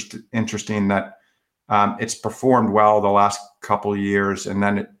it interesting that it's performed well the last couple of years, and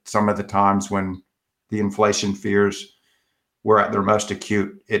then some of the times when the inflation fears were at their most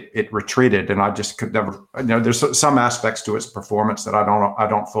acute, it retreated, and I just could never. There's some aspects to its performance that I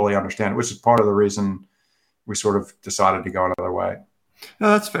don't fully understand, which is part of the reason we sort of decided to go another way.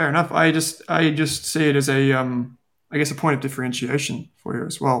 No, that's fair enough. I just see it as a point of differentiation for you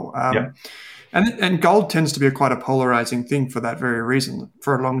as well. Yeah. And gold tends to be quite a polarizing thing for that very reason.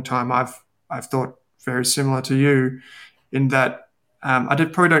 For a long time, I've thought very similar to you in that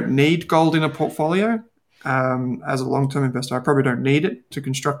probably don't need gold in a portfolio. As a long-term investor, I probably don't need it to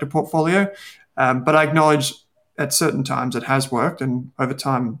construct a portfolio. But I acknowledge at certain times it has worked, and over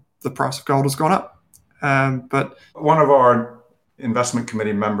time the price of gold has gone up. But one of our investment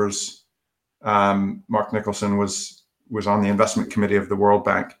committee members, Mark Nicholson, was on the investment committee of the World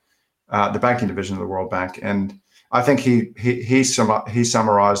Bank, the banking division of the World Bank, and I think he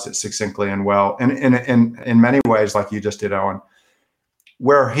summarized it succinctly and well, in many ways, like you just did, Owen.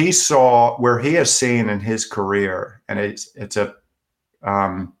 Where he has seen in his career, and it's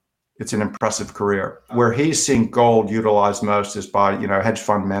an impressive career. Where he's seen gold utilized most is by hedge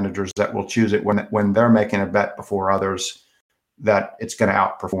fund managers that will choose it when they're making a bet before others that it's going to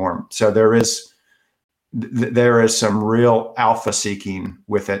outperform. So there is some real alpha seeking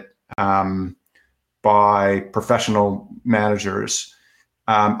with it by professional managers.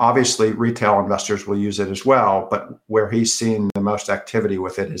 Obviously, retail investors will use it as well, but where he's seen the most activity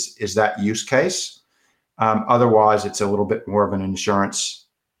with it is that use case. Otherwise, it's a little bit more of an insurance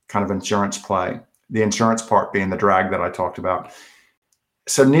play. The insurance part being the drag that I talked about.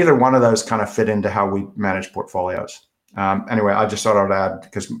 So neither one of those kind of fit into how we manage portfolios. Anyway, I just thought I would add,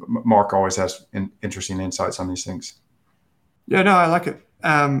 because Mark always has interesting insights on these things. Yeah, no, I like it.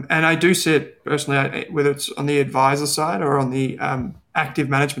 And I do see it personally, whether it's on the advisor side or on the active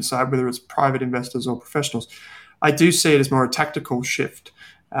management side, whether it's private investors or professionals, I do see it as more a tactical shift,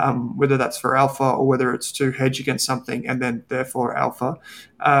 whether that's for alpha or whether it's to hedge against something and then therefore alpha.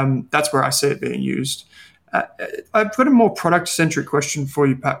 That's where I see it being used. I've got a more product-centric question for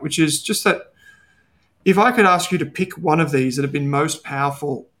you, Pat, which is just that if I could ask you to pick one of these that have been most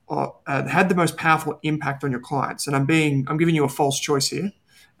powerful or had the most powerful impact on your clients, and I'm giving you a false choice here.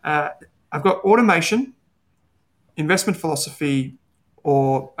 I've got automation, investment philosophy,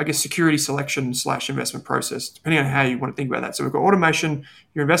 or I guess security selection / investment process, depending on how you want to think about that. So we've got automation,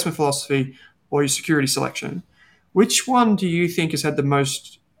 your investment philosophy, or your security selection. Which one do you think has had the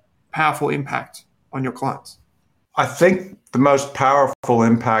most powerful impact on your clients? I think the most powerful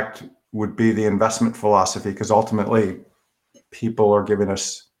impact would be the investment philosophy, because ultimately people are giving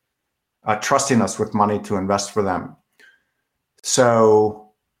us, trusting us with money to invest for them. So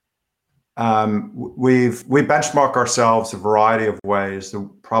we benchmark ourselves a variety of ways.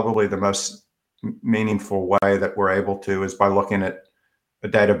 Probably the most meaningful way that we're able to is by looking at a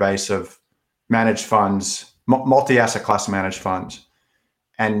database of managed funds, multi-asset class managed funds.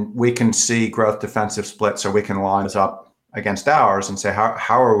 And we can see growth defensive split, so we can line this up against ours and say,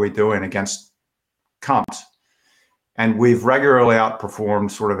 how are we doing against comps? And we've regularly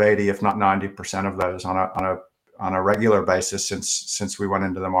outperformed sort of 80, if not 90% of those on a regular basis since we went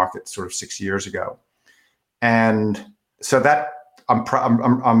into the market sort of 6 years ago. And so that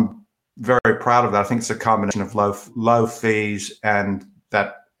I'm very proud of that. I think it's a combination of low fees and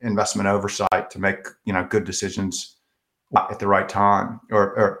that investment oversight to make good decisions at the right time,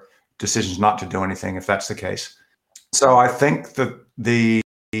 or decisions not to do anything if that's the case. So I think that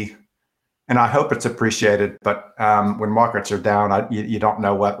and I hope it's appreciated, but when markets are down, you don't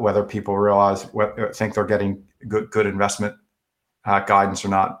know whether people think they're getting good investment guidance or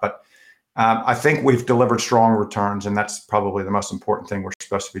not. But I think we've delivered strong returns, and that's probably the most important thing we're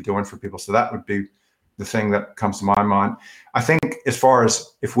supposed to be doing for people. So that would be the thing that comes to my mind. I think as far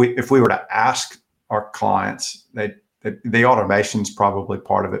as if we were to ask our clients, the automation is probably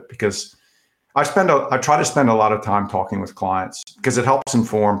part of it, because I try to spend a lot of time talking with clients, because it helps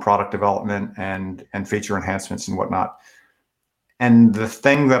inform product development and feature enhancements and whatnot. and the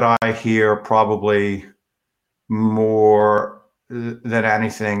thing that I hear probably more than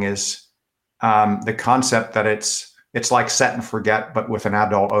anything is the concept that it's like set and forget, but with an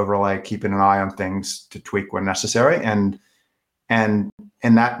adult overlay, keeping an eye on things to tweak when necessary. And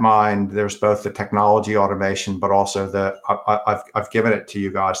in that mind, there's both the technology automation, but also I've given it to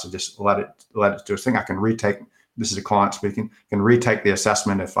you guys to just let it do its thing. I can retake. This is a client speaking. Can retake the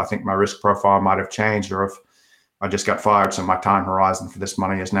assessment if I think my risk profile might have changed, or if I just got fired, so my time horizon for this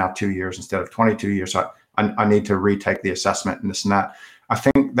money is now 2 years instead of 22 years. So I need to retake the assessment and this and that. I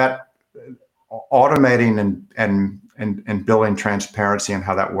think that automating and building transparency and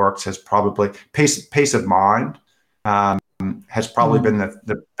how that works has probably peace of mind has probably been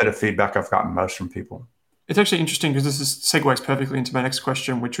the bit of feedback I've gotten most from people. It's actually interesting because this segues perfectly into my next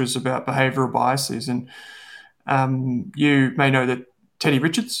question, which was about behavioral biases. And you may know that Teddy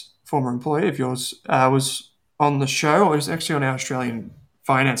Richards, former employee of yours, was on the show, or was actually on our Australian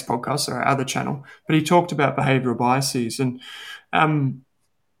Finance podcast, or our other channel, but he talked about behavioral biases. And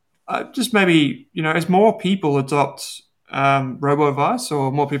just maybe, as more people adopt robo-advice,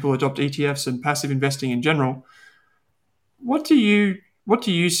 or more people adopt ETFs and passive investing in general, what do you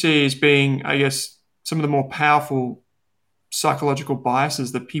see as being, I guess, some of the more powerful psychological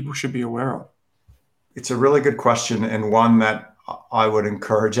biases that people should be aware of? It's a really good question, and one that I would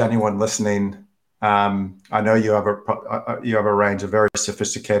encourage anyone listening. I know you have a range of very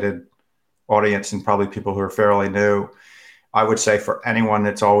sophisticated audience and probably people who are fairly new. I would say for anyone,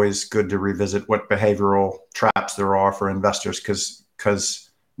 it's always good to revisit what behavioral traps there are for investors, because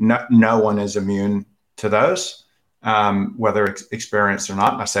no one is immune to those, whether experienced or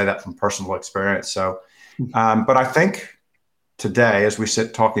not. And I say that from personal experience. So, but I think today, as we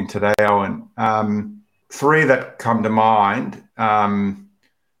sit talking today, Owen, three that come to mind.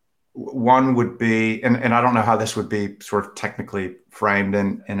 One would be, and I don't know how this would be sort of technically framed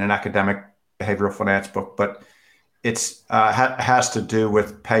in an academic behavioral finance book, but it's has to do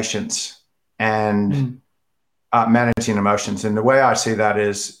with patience and managing emotions. And the way I see that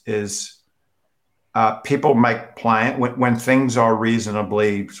is people make plans when things are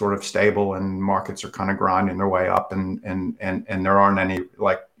reasonably sort of stable and markets are kind of grinding their way up, and there aren't any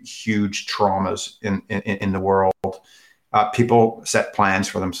like huge traumas in the world. People set plans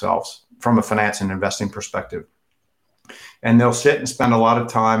for themselves from a finance and investing perspective, and they'll sit and spend a lot of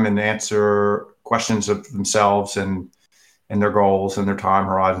time and answer questions of themselves and their goals and their time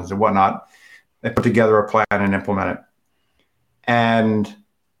horizons and whatnot. They put together a plan and implement it, and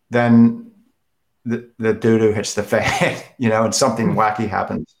then the doo-doo hits the fan, and something wacky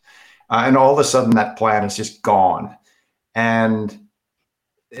happens, and all of a sudden that plan is just gone. And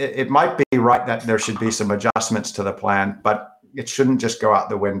it might be right that there should be some adjustments to the plan, but it shouldn't just go out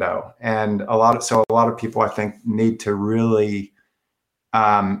the window. And a lot of people, I think, need to really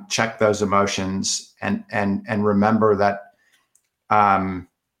check those emotions and remember that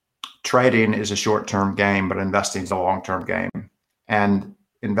trading is a short-term game, but investing is a long-term game, and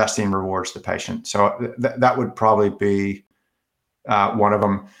investing rewards the patient. So that would probably be one of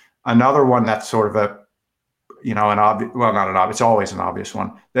them. Another one that's sort of a not an obvious, it's always an obvious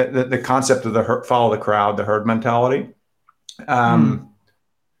one. The concept of the follow the crowd, the herd mentality.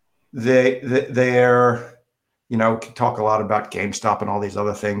 They're, can talk a lot about GameStop and all these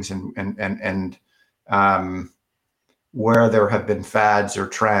other things, and where there have been fads or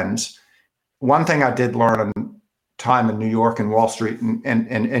trends. One thing I did learn in time in New York and Wall Street,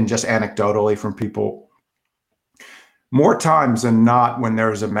 and just anecdotally from people, more times than not, when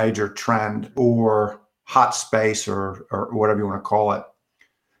there's a major trend or hot space or whatever you want to call it,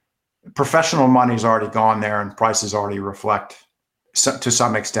 professional money's already gone there, and prices already reflect to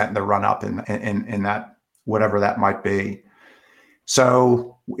some extent the run up in that, whatever that might be.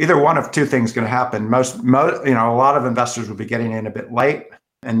 So either one of two things going to happen. Most a lot of investors will be getting in a bit late,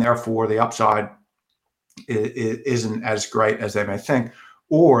 and therefore the upside isn't as great as they may think.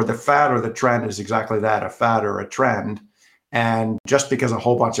 Or the fad or the trend is exactly that, a fad or a trend. And just because a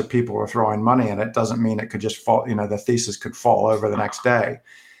whole bunch of people are throwing money in it doesn't mean it could just fall, the thesis could fall over the next day.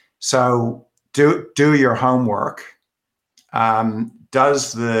 So do your homework.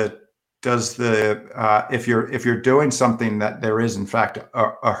 Does the if you're doing something that there is in fact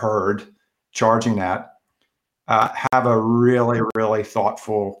a herd charging at, have a really, really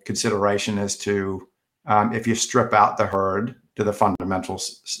thoughtful consideration as to if you strip out the herd, do the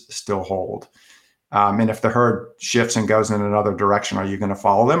fundamentals still hold? And if the herd shifts and goes in another direction, are you going to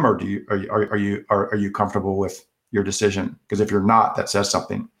follow them, or are you comfortable with your decision? Because if you're not, that says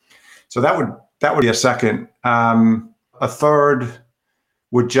something. So that would be a second. A third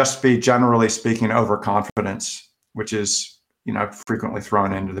would just be, generally speaking, overconfidence, which is frequently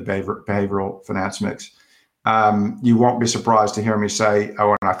thrown into the behavioral finance mix. You won't be surprised to hear me say,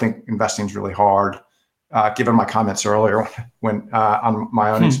 oh, and I think investing is really hard, given my comments earlier when on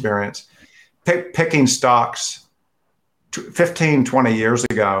my own experience. Picking stocks 15, 20 years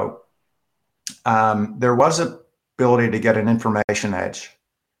ago, there was an ability to get an information edge.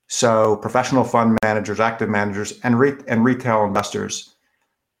 So professional fund managers, active managers, and retail investors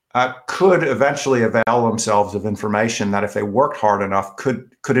could eventually avail themselves of information that, if they worked hard enough,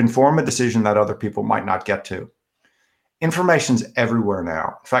 could inform a decision that other people might not get to. Information's everywhere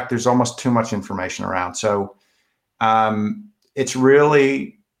now. In fact, there's almost too much information around. So it's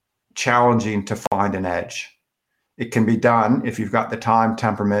really challenging to find an edge. It can be done if you've got the time,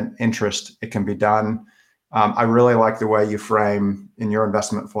 temperament, interest. It can be done. I really like the way you frame in your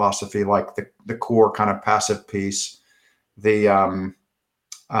investment philosophy, like the core kind of passive piece, the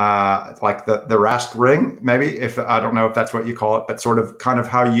like the Rask ring, maybe, if I don't know if that's what you call it, but sort of kind of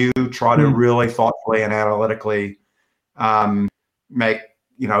how you try to really thoughtfully and analytically make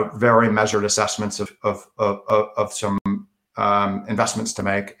very measured assessments of some investments to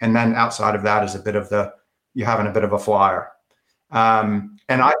make, and then outside of that is you having a bit of a flyer, and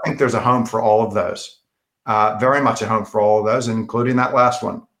I think there's a home for all of those. Very much a home for all of those, including that last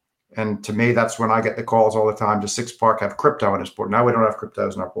one. And to me, that's when I get the calls all the time. Does SixPark have crypto in his portfolio? No, we don't have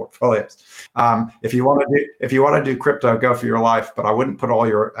cryptos in our portfolios. If you want to do crypto, go for your life. But I wouldn't put all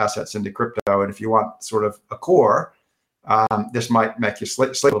your assets into crypto. And if you want sort of a core, this might make you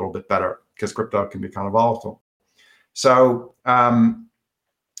sleep a little bit better, because crypto can be kind of volatile. So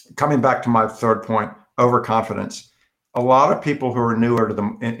coming back to my third point, overconfidence. A lot of people who are newer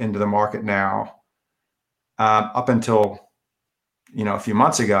to into the market now, up until a few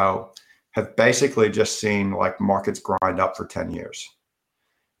months ago, have basically just seen like markets grind up for 10 years.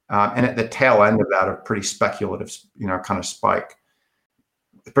 And at the tail end of that, a pretty speculative, kind of spike,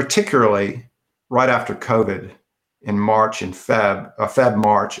 particularly right after COVID in March and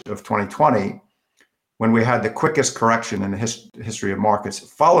March of 2020, when we had the quickest correction in the history of markets,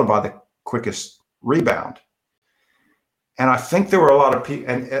 followed by the quickest rebound. And I think there were a lot of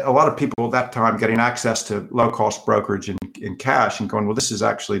people at that time getting access to low-cost brokerage in cash and going, well, this is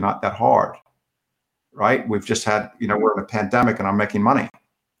actually not that hard, right? We've just had, we're in a pandemic and I'm making money.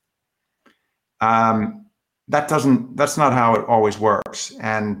 That's not how it always works.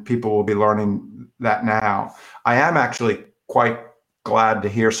 And people will be learning that now. I am actually quite glad to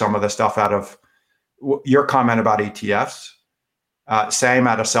hear some of the stuff out of your comment about ETFs. Same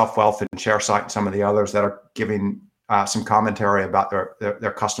out of SelfWealth and ShareSite and some of the others that are giving some commentary about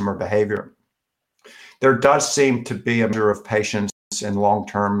their customer behavior. There does seem to be a measure of patience and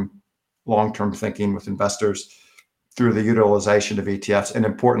long-term thinking with investors through the utilization of ETFs, and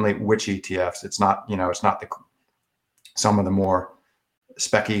importantly, which ETFs. It's not, it's not some of the more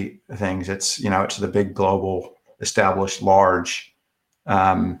specky things. It's, it's the big global, established, large,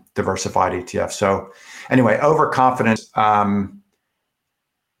 diversified ETFs. So anyway, overconfidence.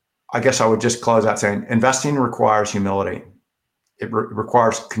 I guess I would just close out saying investing requires humility. It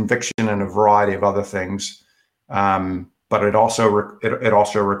requires conviction and a variety of other things, but it also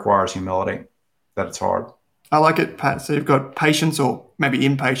requires humility. That it's hard. I like it, Pat. So you've got patience, or maybe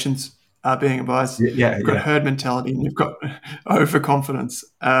impatience, being advised. You've got herd mentality, and you've got overconfidence.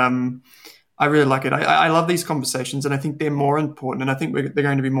 I really like it. I love these conversations, and I think they're more important, and I think they're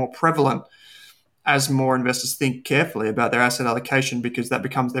going to be more prevalent as more investors think carefully about their asset allocation, because that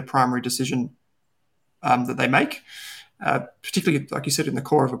becomes their primary decision that they make, particularly, like you said, in the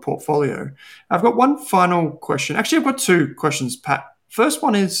core of a portfolio. I've got one final question. Actually, I've got two questions, Pat. First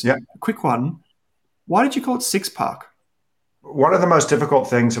one is a quick one. Why did you call it SixPark? One of the most difficult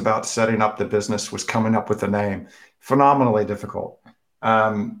things about setting up the business was coming up with a name. Phenomenally difficult.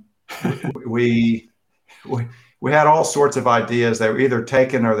 We had all sorts of ideas. They were either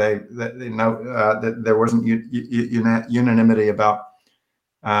taken or there wasn't unanimity about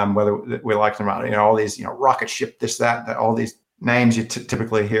whether we liked them or not. All these, rocket ship, this, that, all these names you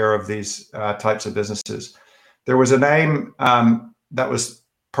typically hear of these types of businesses. There was a name that was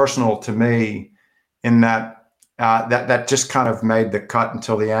personal to me, in that that just kind of made the cut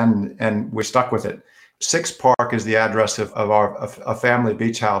until the end, and we stuck with it. SixPark is the address of a family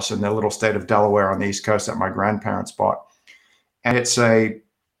beach house in the little state of Delaware on the East Coast that my grandparents bought. And it's a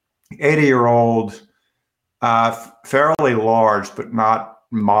 80-year-old, fairly large but not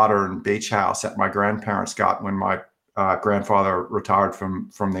modern beach house that my grandparents got when my grandfather retired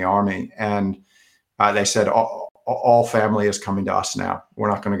from the Army. And they said, all family is coming to us now. We're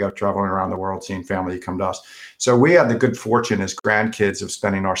not going to go traveling around the world seeing family, come to us. So we had the good fortune as grandkids of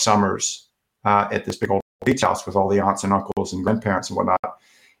spending our summers at this big old beach house with all the aunts and uncles and grandparents and whatnot.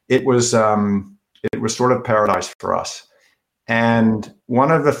 It was sort of paradise for us. And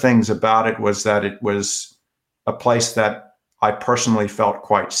one of the things about it was that it was a place that I personally felt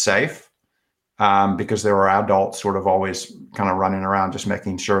quite safe, because there were adults sort of always kind of running around, just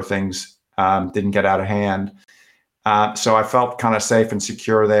making sure things didn't get out of hand. So I felt kind of safe and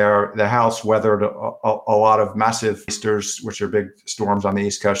secure there. The house weathered a lot of massive easters, which are big storms on the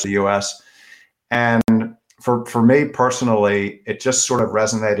East Coast of the US. And for me personally, it just sort of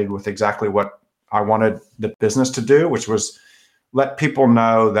resonated with exactly what I wanted the business to do, which was let people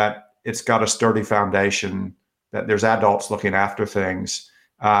know that it's got a sturdy foundation, that there's adults looking after things,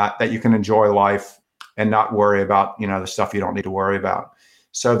 that you can enjoy life and not worry about, the stuff you don't need to worry about.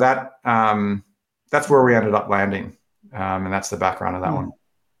 So that's where we ended up landing. And that's the background of that one.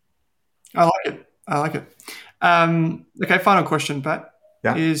 I like it. Okay, final question, Pat.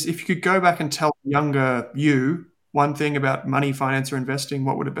 Yeah. Is if you could go back and tell younger you one thing about money, finance, or investing,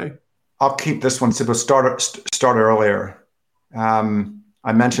 what would it be? I'll keep this one simple. Start earlier.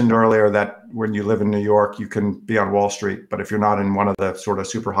 I mentioned earlier that when you live in New York, you can be on Wall Street, but if you're not in one of the sort of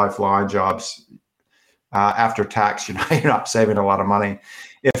super high flying jobs, after tax, you're not saving a lot of money.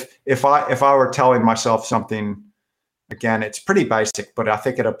 If I were telling myself something, again, it's pretty basic, but I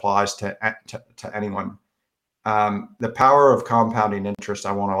think it applies to anyone. The power of compounding interest,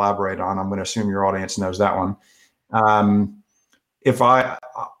 I won't elaborate on. I'm going to assume your audience knows that one.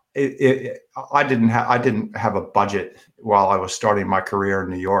 I didn't have a budget while I was starting my career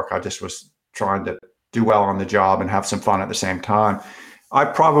in New York. I just was trying to do well on the job and have some fun at the same time. I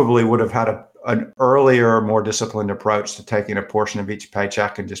probably would have had an earlier, more disciplined approach to taking a portion of each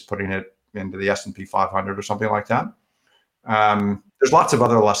paycheck and just putting it into the S&P 500 or something like that. There's lots of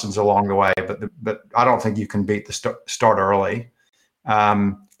other lessons along the way, but I don't think you can beat the start early,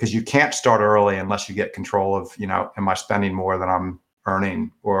 because you can't start early unless you get control of, am I spending more than I'm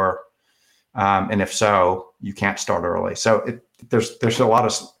earning, or and if so, you can't start early. So there's a lot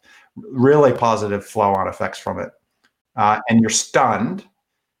of really positive flow-on effects from it, and you're stunned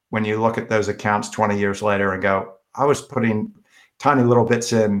when you look at those accounts 20 years later and go, I was putting tiny little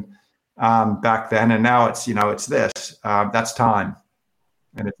bits in back then, and now it's it's this. That's time,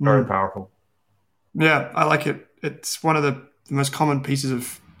 and it's very powerful. Yeah, I like it. It's one of the most common pieces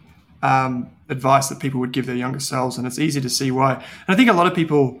of advice that people would give their younger selves, and it's easy to see why. And I think a lot of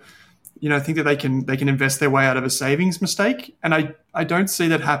people, think that they can invest their way out of a savings mistake, and I don't see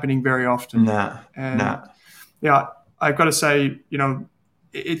that happening very often. No. Yeah, I've got to say,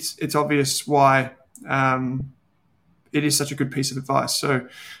 it's obvious why it is such a good piece of advice. So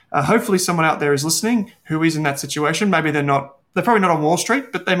hopefully someone out there is listening who is in that situation. Maybe they're probably not on Wall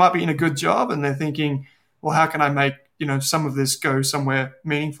Street, but they might be in a good job and they're thinking, well, how can I make some of this go somewhere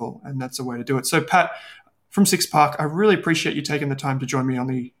meaningful? And that's a way to do it. So Pat, from Six Park, I really appreciate you taking the time to join me on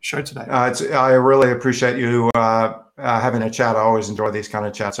the show today. I really appreciate you having a chat. I always enjoy these kind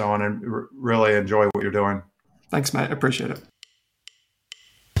of chats, Owen, and really enjoy what you're doing. Thanks, mate. I appreciate it.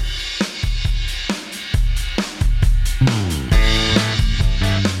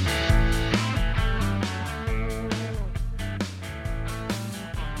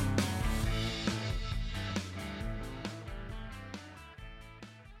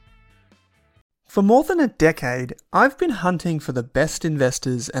 For more than a decade, I've been hunting for the best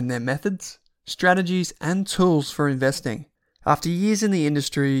investors and their methods, strategies, and tools for investing. After years in the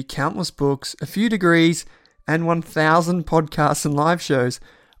industry, countless books, a few degrees, and 1,000 podcasts and live shows,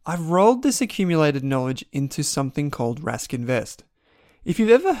 I've rolled this accumulated knowledge into something called Rask Invest. If you've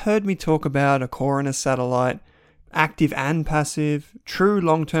ever heard me talk about a core and a satellite, active and passive, true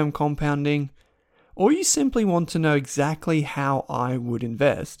long-term compounding, or you simply want to know exactly how I would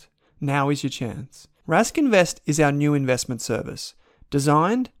invest, now is your chance. Rask Invest is our new investment service,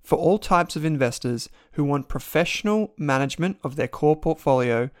 designed for all types of investors who want professional management of their core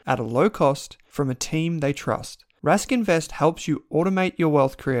portfolio at a low cost from a team they trust. Rask Invest helps you automate your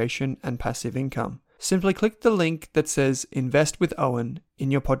wealth creation and passive income. Simply click the link that says Invest with Owen in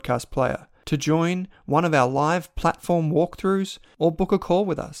your podcast player to join one of our live platform walkthroughs or book a call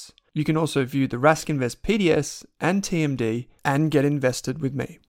with us. You can also view the Rask Invest PDS and TMD and get invested with me.